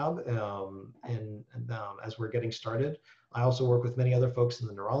own lab as we're getting started. I also work with many other folks in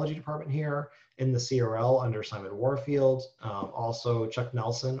the neurology department here, in the CRL under Simon Warfield, also Chuck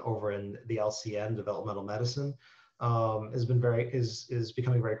Nelson over in the LCN, developmental medicine, is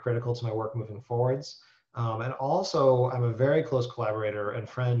becoming very critical to my work moving forwards. And also, I'm a very close collaborator and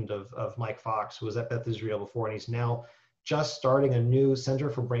friend of Mike Fox, who was at Beth Israel before, and he's now just starting a new Center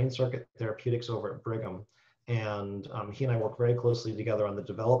for Brain Circuit Therapeutics over at Brigham. And he and I work very closely together on the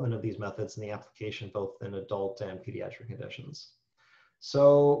development of these methods and the application both in adult and pediatric conditions.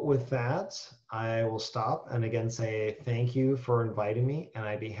 So with that, I will stop and again say thank you for inviting me, and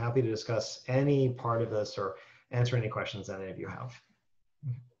I'd be happy to discuss any part of this or answer any questions that any of you have.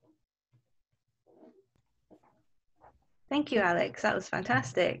 Thank you, Alex. That was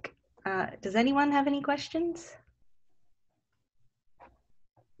fantastic. Does anyone have any questions?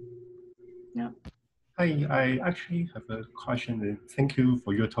 No. Hi, I actually have a question. Thank you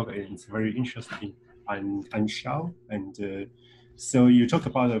for your talk. It's very interesting. I'm Xiao, and so you talk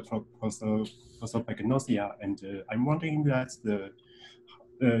about the prosopagnosia, and I'm wondering that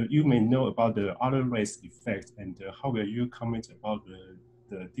you may know about the other race effect, and how will you comment about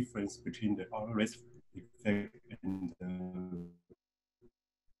the difference between the other race effect and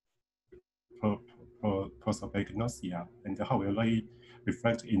prosopagnosia, and how will they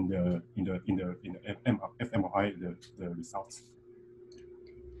reflect in the fMRI the results?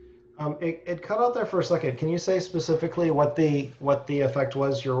 It cut out there for a second. Can you say specifically what the effect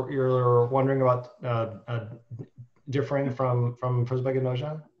was you're wondering about differing from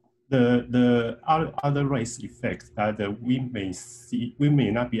prosopagnosia? The other race effect that we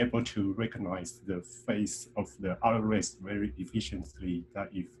may not be able to recognize the face of the other race very efficiently, that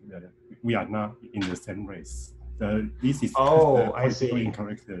if we are not in the same race. This is I see.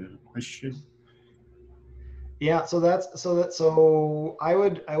 Incorrect question. Yeah, so I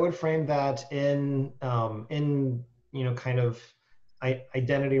would frame that in kind of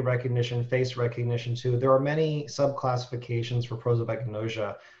identity recognition, face recognition too. There are many subclassifications for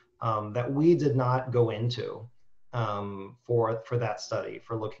prosopagnosia that we did not go into for that study,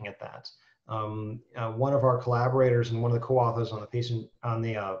 for looking at that. One of our collaborators and one of the co-authors on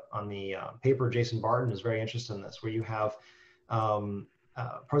the paper, Jason Barton, is very interested in this, where you have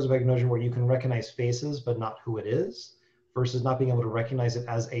prosopagnosia where you can recognize faces but not who it is, versus not being able to recognize it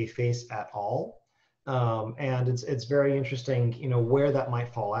as a face at all. And it's very interesting, where that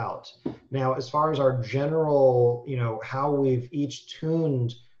might fall out. Now, as far as our general, how we've each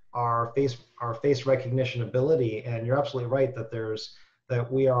tuned our face recognition ability, and you're absolutely right that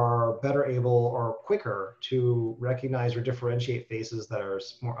we are better able or quicker to recognize or differentiate faces that are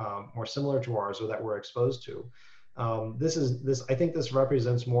more similar to ours or that we're exposed to. I think this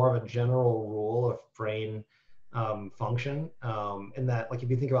represents more of a general rule of brain function, in that, like, if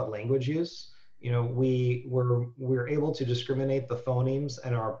you think about language use, we're able to discriminate the phonemes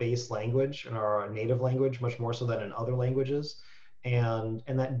in our base language, in our native language, much more so than in other languages, and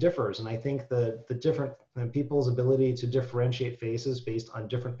that differs. And I think the different people's ability to differentiate faces based on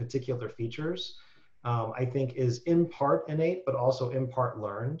different particular features, I think, is in part innate, but also in part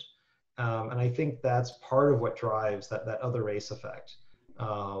learned. And I think that's part of what drives that other race effect.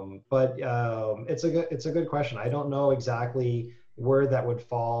 It's a good question. I don't know exactly where that would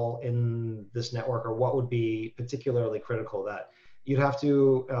fall in this network, or what would be particularly critical. That you'd have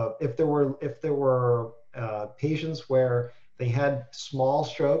to, if there were patients where they had small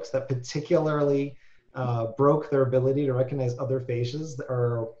strokes that particularly broke their ability to recognize other faces,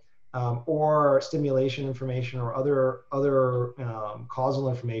 or stimulation information, or other causal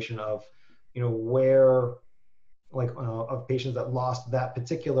information of, where, like, of patients that lost that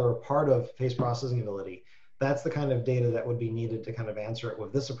particular part of face processing ability. That's the kind of data that would be needed to kind of answer it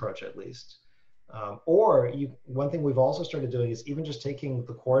with this approach, at least. One thing we've also started doing is even just taking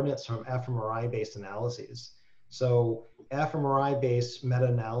the coordinates from fMRI-based analyses. So fMRI-based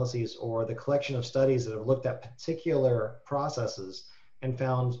meta-analyses, or the collection of studies that have looked at particular processes and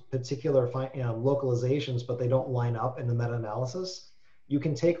found particular localizations, but they don't line up in the meta-analysis. You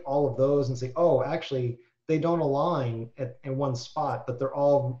can take all of those and say, oh, actually, they don't align in one spot, but they're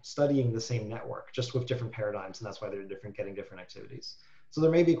all studying the same network, just with different paradigms, and that's why they're getting different activities. So there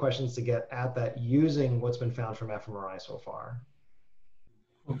may be questions to get at that using what's been found from fMRI so far.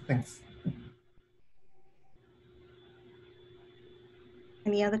 Oh, thanks.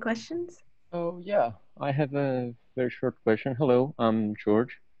 Any other questions? Oh, yeah, I have a very short question. Hello, I'm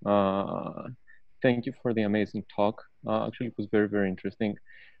George. Thank you for the amazing talk. Actually, it was very, very interesting.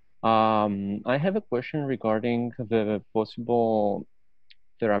 I have a question regarding the possible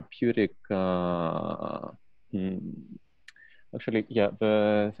therapeutic, the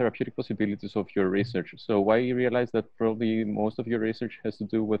therapeutic possibilities of your research. So I realized that probably most of your research has to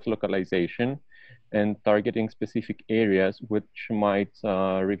do with localization and targeting specific areas, which might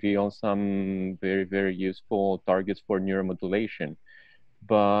reveal some very, very useful targets for neuromodulation.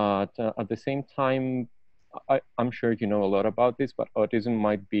 But at the same time, I'm sure you know a lot about this, but autism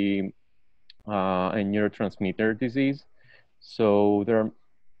might be a neurotransmitter disease. So there are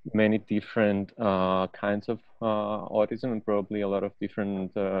many different kinds of autism, and probably a lot of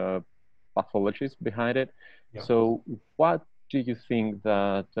different pathologies behind it. Yeah. So what do you think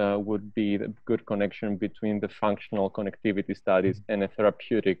that would be the good connection between the functional connectivity studies and a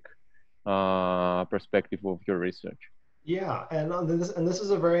therapeutic perspective of your research? Yeah, and this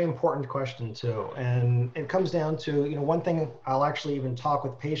is a very important question too. And it comes down to, one thing I'll actually even talk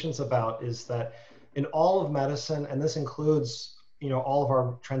with patients about is that in all of medicine, and this includes, all of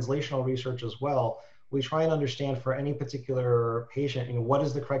our translational research as well, we try and understand for any particular patient, what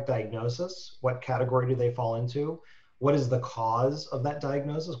is the correct diagnosis? What category do they fall into? What is the cause of that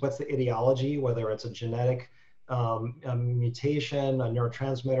diagnosis? What's the etiology, whether it's a genetic a mutation, a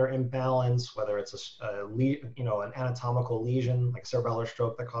neurotransmitter imbalance, whether it's an anatomical lesion like cerebellar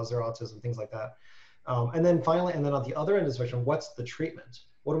stroke that caused their autism, things like that. And then finally, on the other end of the spectrum, what's the treatment?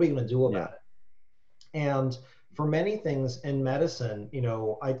 What are we going to do about it? And for many things in medicine,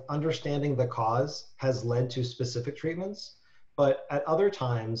 understanding the cause has led to specific treatments. But at other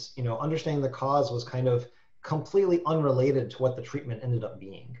times, understanding the cause was kind of completely unrelated to what the treatment ended up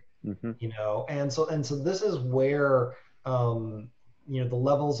being. Mm-hmm. And so this is where the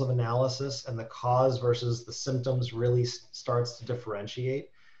levels of analysis and the cause versus the symptoms really starts to differentiate.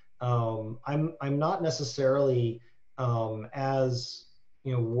 I'm not necessarily as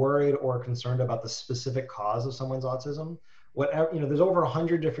worried or concerned about the specific cause of someone's autism. Whatever, there's over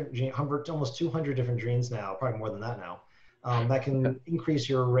 100 different genes, almost 200 different genes now, probably more than that now, that can increase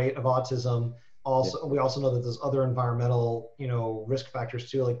your rate of autism. Also, we also know that there's other environmental, risk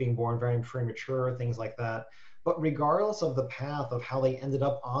factors too, like being born very premature, things like that. But regardless of the path of how they ended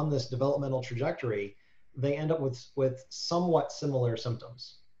up on this developmental trajectory, they end up with somewhat similar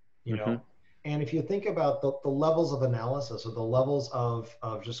symptoms, know. And if you think about the levels of analysis, or the levels of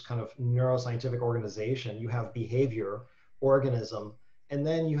just kind of neuroscientific organization, you have behavior, organism, and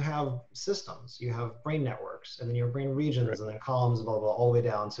then you have systems, you have brain networks, and then you have brain regions, and then columns, blah, blah, all the way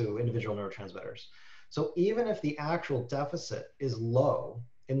down to individual neurotransmitters. So even if the actual deficit is low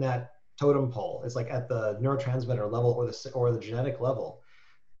in that totem pole, it's like at the neurotransmitter level or the genetic level,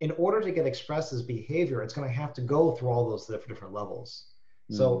 in order to get expressed as behavior, it's going to have to go through all those different levels.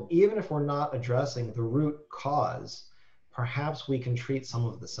 So even if we're not addressing the root cause, perhaps we can treat some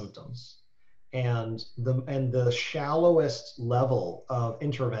of the symptoms. the shallowest level of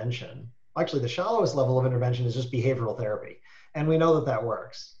intervention, actually the shallowest level of intervention is just behavioral therapy. And we know that that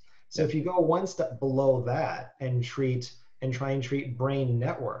works. So if you go one step below that and try and treat brain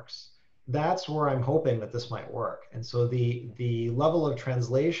networks, that's where I'm hoping that this might work. And so the level of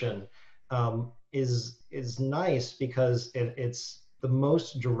translation is nice because it's the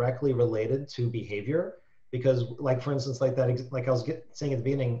most directly related to behavior. Because, like, for instance, like I was saying at the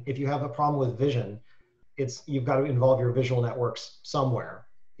beginning, if you have a problem with vision, you've got to involve your visual networks somewhere.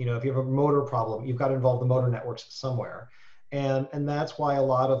 You know, if you have a motor problem, you've got to involve the motor networks somewhere. And that's why a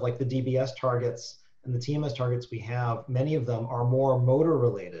lot of like the DBS targets and the TMS targets we have, many of them are more motor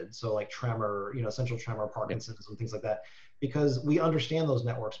related. So like tremor, you know, essential tremor, Parkinson's, and things like that, because we understand those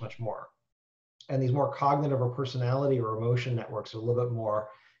networks much more. And these more cognitive or personality or emotion networks are a little bit more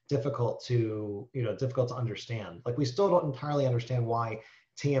difficult to understand. Like we still don't entirely understand why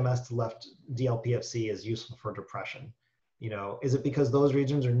TMS to left DLPFC is useful for depression. You know, is it because those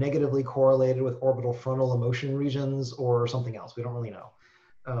regions are negatively correlated with orbital frontal emotion regions or something else? We don't really know.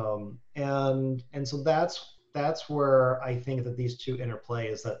 And so that's where I think that these two interplay,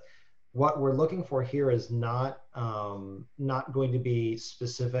 is that what we're looking for here is not going to be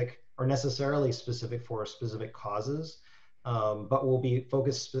specific or necessarily specific for specific causes, but will be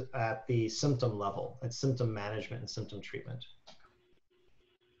focused at the symptom level, at symptom management and symptom treatment.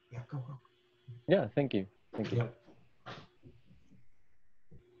 Yeah, go. Yeah, thank you. Thank you. Yep.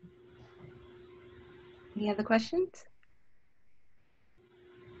 Any other questions?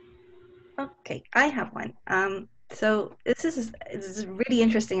 Okay, I have one. So this is really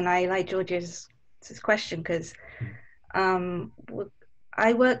interesting, and I like George's question because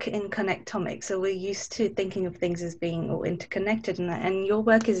I work in connectomics, so we're used to thinking of things as being all interconnected, and your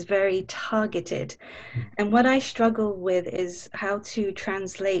work is very targeted. And what I struggle with is how to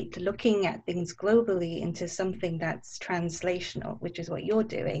translate looking at things globally into something that's translational, which is what you're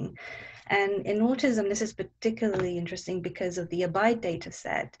doing. And in autism, this is particularly interesting because of the ABIDE data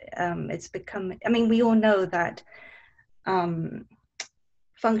set. It's become, I mean, we all know that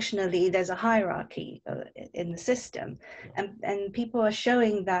functionally there's a hierarchy in the system, and people are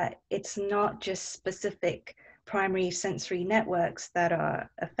showing that it's not just specific primary sensory networks that are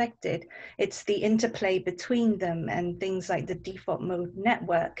affected, it's the interplay between them and things like the default mode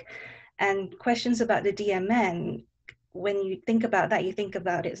network. And questions about the DMN, when you think about that, you think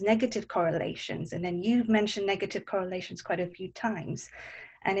about it as negative correlations, and then you've mentioned negative correlations quite a few times,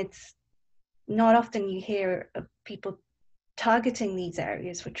 and it's not often you hear of people targeting these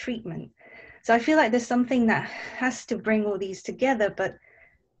areas for treatment. So I feel like there's something that has to bring all these together, but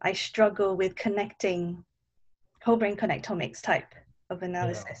I struggle with connecting whole brain connectomics type of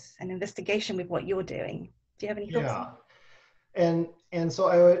analysis and investigation with what you're doing. Do you have any thoughts? Yeah. And so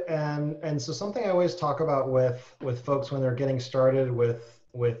I would, and so something I always talk about with folks when they're getting started with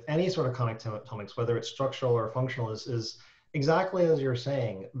any sort of connectomics, whether it's structural or functional, is exactly as you're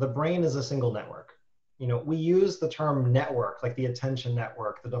saying. The brain is a single network. You know, we use the term network, like the attention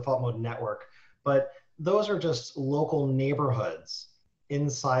network, the default mode network, but those are just local neighborhoods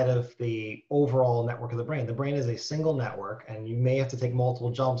inside of the overall network of the brain. The brain is a single network, and you may have to take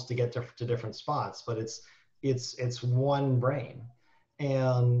multiple jumps to get to different spots, but it's one brain.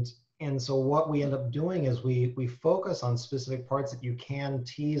 And so what we end up doing is we focus on specific parts that you can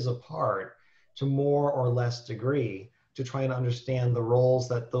tease apart to more or less degree to try and understand the roles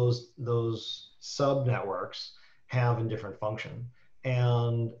that those sub-networks have in different function.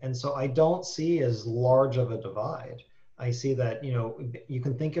 And so I don't see as large of a divide. I see that, you know, you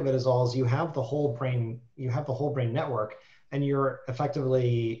can think of it as you have the whole brain network, and you're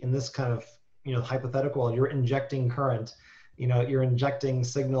effectively, in this kind of, you know, hypothetical, you're injecting current, you know, you're injecting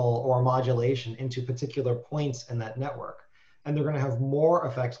signal or modulation into particular points in that network. And they're going to have more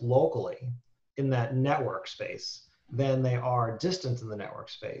effects locally in that network space than they are distant in the network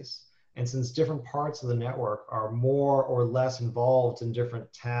space. And since different parts of the network are more or less involved in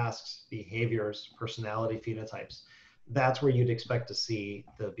different tasks, behaviors, personality phenotypes, that's where you'd expect to see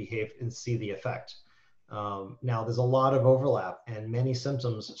the effect. Now, there's a lot of overlap, and many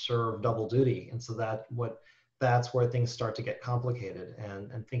symptoms serve double duty. And so that's where things start to get complicated.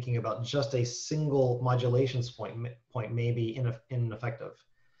 And thinking about just a single modulation point may be ineffective.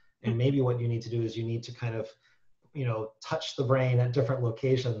 And maybe what you need to do is you need to kind of, you know, touch the brain at different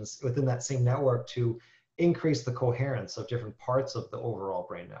locations within that same network to increase the coherence of different parts of the overall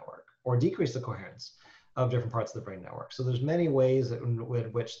brain network, or decrease the coherence of different parts of the brain network. So there's many ways in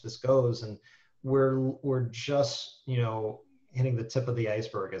which this goes, and we're just, you know, hitting the tip of the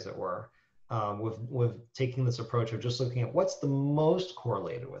iceberg, as it were, with taking this approach of just looking at what's the most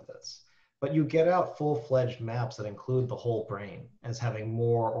correlated with this. but you get out full-fledged maps that include the whole brain as having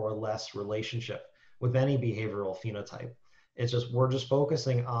more or less relationship with any behavioral phenotype. It's just, we're just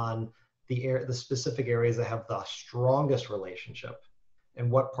focusing on the specific areas that have the strongest relationship and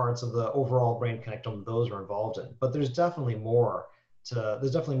what parts of the overall brain connectome those are involved in. But there's definitely more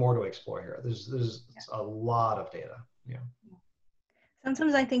to explore here. There's a lot of data. Yeah.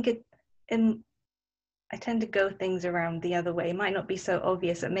 Sometimes I think I tend to go things around the other way. It might not be so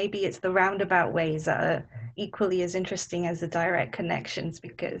obvious, but maybe it's the roundabout ways that are equally as interesting as the direct connections,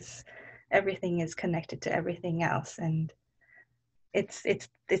 because everything is connected to everything else, and it's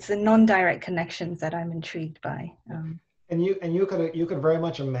the non-direct connections that I'm intrigued by. And you could very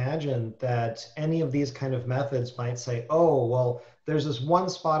much imagine that any of these kind of methods might say, oh, well, there's this one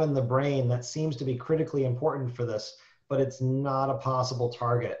spot in the brain that seems to be critically important for this, but it's not a possible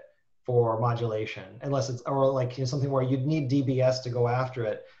target for modulation, unless it's, or like, you know, something where you'd need DBS to go after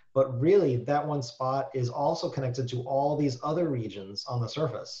it. But really, that one spot is also connected to all these other regions on the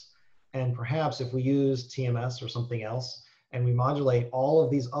surface. And perhaps if we use TMS or something else, and we modulate all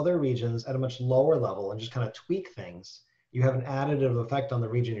of these other regions at a much lower level and just kind of tweak things, you have an additive effect on the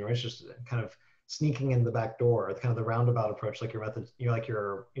region you're interested in, kind of sneaking in the back door, kind of the roundabout approach, like your method,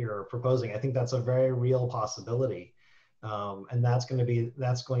 you're proposing. I think that's a very real possibility. And that's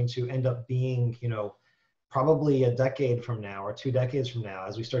going to end up being, you know, probably a decade from now or 2 decades from now,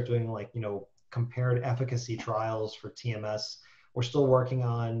 as we start doing, like, you know, compared efficacy trials for TMS. We're still working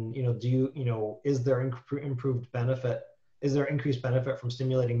on, you know, is there improved benefit? Is there increased benefit from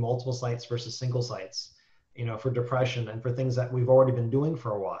stimulating multiple sites versus single sites, you know, for depression and for things that we've already been doing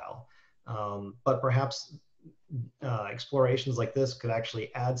for a while? But perhaps explorations like this could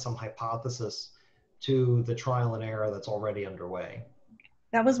actually add some hypothesis to the trial and error that's already underway.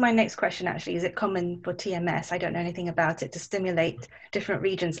 That was my next question, actually. Is it common for TMS? I don't know anything about it, to stimulate different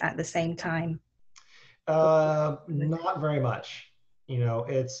regions at the same time. Not very much. You know,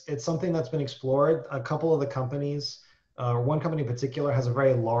 it's something that's been explored. A couple of the companies, one company in particular has a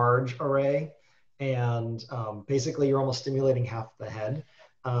very large array, and basically you're almost stimulating half the head.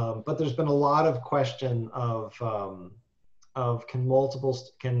 But there's been a lot of question of can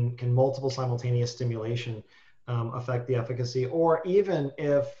multiple simultaneous stimulation affect the efficacy, or even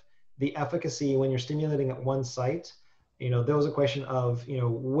if the efficacy when you're stimulating at one site, you know, there was a question of, you know,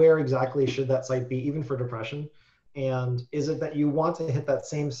 where exactly should that site be, even for depression, and is it that you want to hit that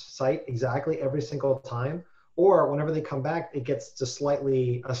same site exactly every single time, or whenever they come back, it gets to a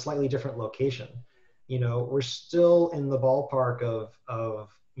slightly different location. You know, we're still in the ballpark of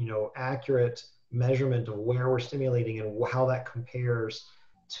you know, accurate measurement of where we're stimulating and how that compares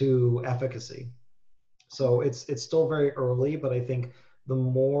to efficacy. So it's still very early, but I think the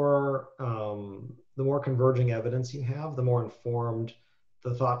more converging evidence you have, the more informed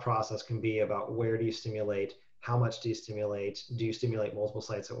the thought process can be about where do you stimulate, how much do you stimulate multiple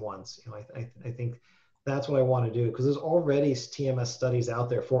sites at once? You know, I think that's what I want to do, because there's already TMS studies out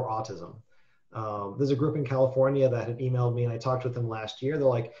there for autism. There's a group in California that had emailed me, and I talked with them last year. They're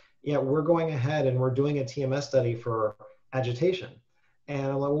like, yeah, we're going ahead and we're doing a TMS study for agitation. And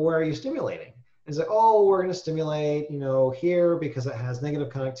I'm like, well, where are you stimulating? And it's like, oh, we're going to stimulate, you know, here because it has negative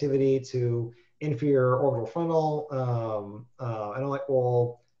connectivity to inferior orbital frontal. And I'm like,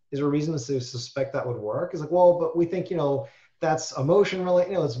 well, is there a reason to suspect that would work? It's like, well, but we think, you know, that's emotion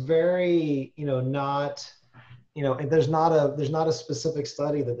related. You know, it's very, you know, not, you know, there's not a specific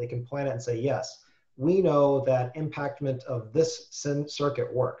study that they can point at and say, yes, we know that impactment of this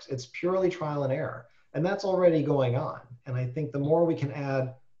circuit works. It's purely trial and error. And that's already going on. And I think the more we can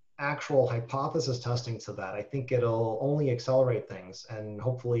add actual hypothesis testing to that, I think it'll only accelerate things and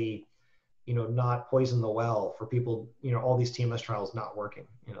hopefully, you know, not poison the well for people, you know, all these TMS trials not working,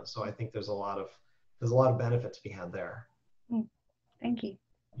 you know. So I think there's a lot of benefit to be had there. Thank you.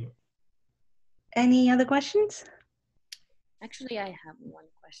 Yeah. Any other questions? Actually, I have one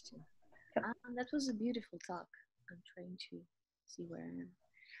question. That was a beautiful talk. I'm trying to see where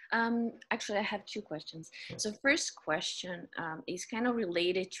I am. Actually, I have 2 questions. So first question is kind of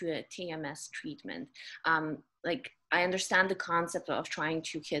related to a TMS treatment. Like, I understand the concept of trying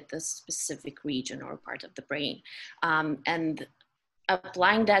to hit the specific region or part of the brain, and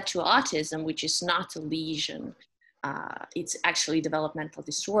applying that to autism, which is not a lesion. It's actually developmental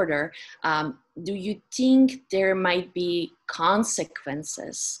disorder. Do you think there might be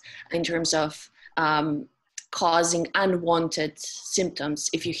consequences in terms of causing unwanted symptoms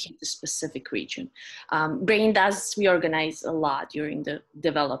if you hit the specific region? Brain does reorganize a lot during the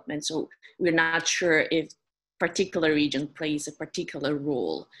development, so we're not sure if particular region plays a particular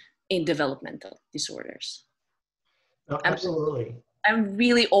role in developmental disorders. No, absolutely. I'm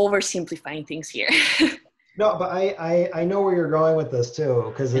really oversimplifying things here. No, but I know where you're going with this too,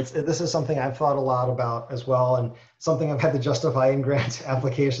 because this is something I've thought a lot about as well, and something I've had to justify in grant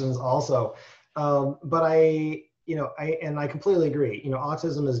applications also. But I completely agree.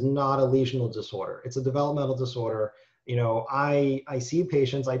 Autism is not a lesional disorder. It's a developmental disorder. I see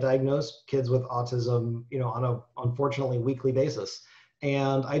patients, I diagnose kids with autism, on a unfortunately weekly basis.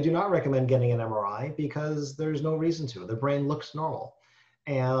 And I do not recommend getting an MRI because there's no reason to. The brain looks normal.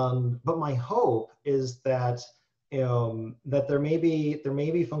 But my hope is that that there may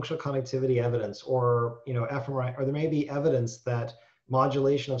be functional connectivity evidence, or fMRI, or there may be evidence that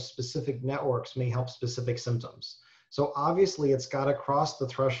modulation of specific networks may help specific symptoms. So obviously, it's got to cross the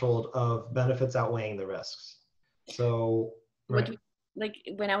threshold of benefits outweighing the risks. So, right. Like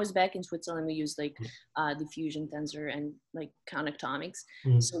when I was back in Switzerland, we used like diffusion tensor and like connectomics.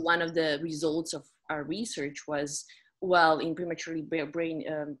 Mm-hmm. So one of the results of our research was, well, in prematurely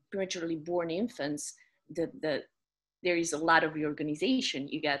born infants, there is a lot of reorganization.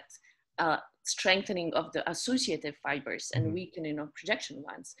 You get strengthening of the associative fibers and weakening of projection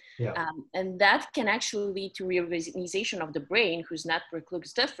ones. Yeah. And that can actually lead to reorganization of the brain, whose network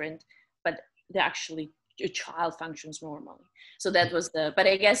looks different, but a child functions normally. So that was but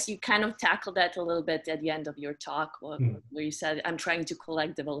I guess you kind of tackled that a little bit at the end of your talk, where you said, I'm trying to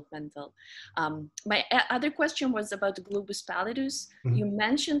collect developmental. My other question was about the globus pallidus. You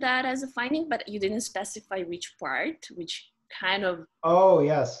mentioned that as a finding, but you didn't specify which part, which kind of. Oh,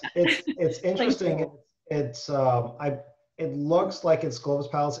 yes. It's interesting. It looks like it's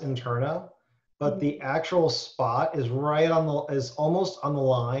globus pallidus interna, but the actual spot is is almost on the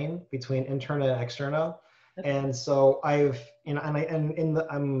line between interna and externa. And so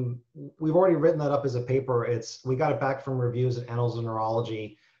we've already written that up as a paper. We got it back from reviews at Annals of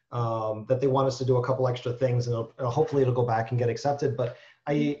Neurology, that they want us to do a couple extra things, and hopefully it'll go back and get accepted. But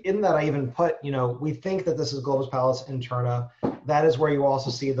in that I even put, we think that this is globus pallidus interna. That is where you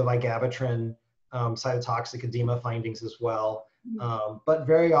also see the vigabatrin cytotoxic edema findings as well. But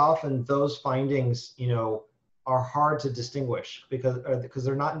very often those findings, are hard to distinguish because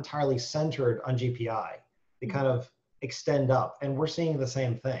they're not entirely centered on GPI. They kind of extend up, and we're seeing the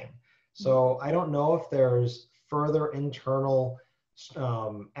same thing. So I don't know if there's further internal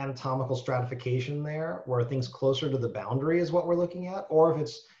anatomical stratification there, where things closer to the boundary is what we're looking at, or if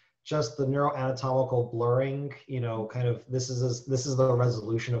it's just the neuroanatomical blurring, kind of this is the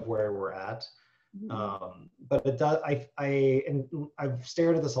resolution of where we're at. But it does. I've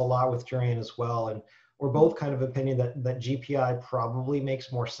stared at this a lot with Jurian as well, and we're both kind of opinion that GPI probably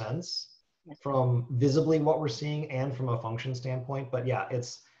makes more sense from visibly what we're seeing and from a function standpoint. But yeah,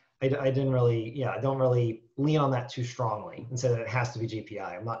 I don't really lean on that too strongly and say that it has to be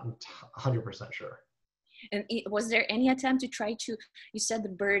GPI. I'm not 100% sure. And was there any attempt to try to, you said the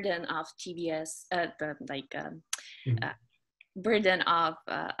burden of TBS, burden of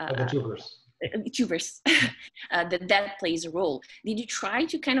the tubers, that plays a role. Did you try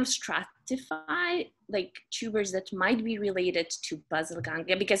to kind of stratify like tubers that might be related to basal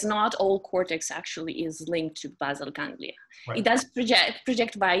ganglia? Because not all cortex actually is linked to basal ganglia. Right. It does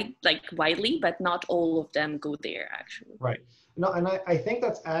project widely, but not all of them go there actually. Right. No, and I think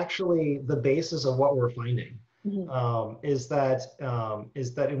that's actually the basis of what we're finding. Is that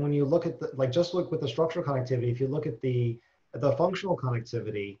when you look at just look with the structural connectivity, if you look at the functional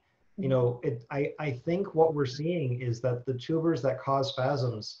connectivity, I think what we're seeing is that the tubers that cause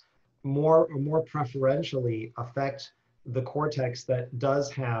spasms more preferentially affect the cortex that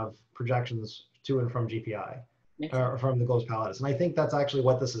does have projections to and from GPI, or from the globus pallidus. And I think that's actually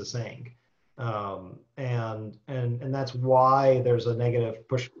what this is saying. And that's why there's a negative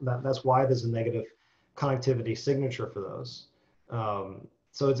push. That's why there's a negative connectivity signature for those.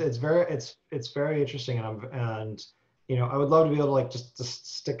 So it's very interesting, and I would love to be able to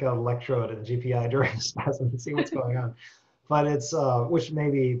just stick an electrode in GPI during a spasm and see what's going on. But it's which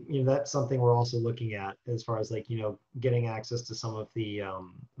maybe that's something we're also looking at as far as getting access to some of the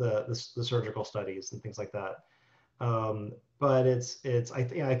surgical studies and things like that. But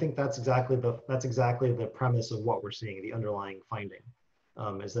I think that's exactly the premise of what we're seeing, the underlying finding,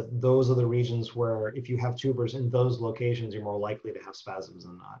 is that those are the regions where if you have tubers in those locations, you're more likely to have spasms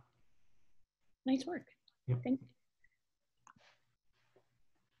than not. Nice work. Yep. Thank you.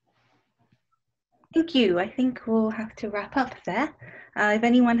 Thank you. I think we'll have to wrap up there. If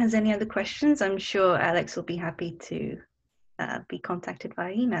anyone has any other questions, I'm sure Alex will be happy to be contacted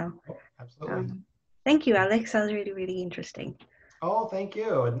via email. Oh, absolutely. Thank you, Alex. That was really, really interesting. Oh, thank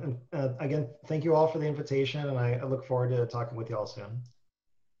you. And again, thank you all for the invitation, and I look forward to talking with you all soon.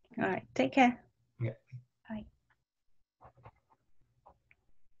 All right. Take care. Yeah.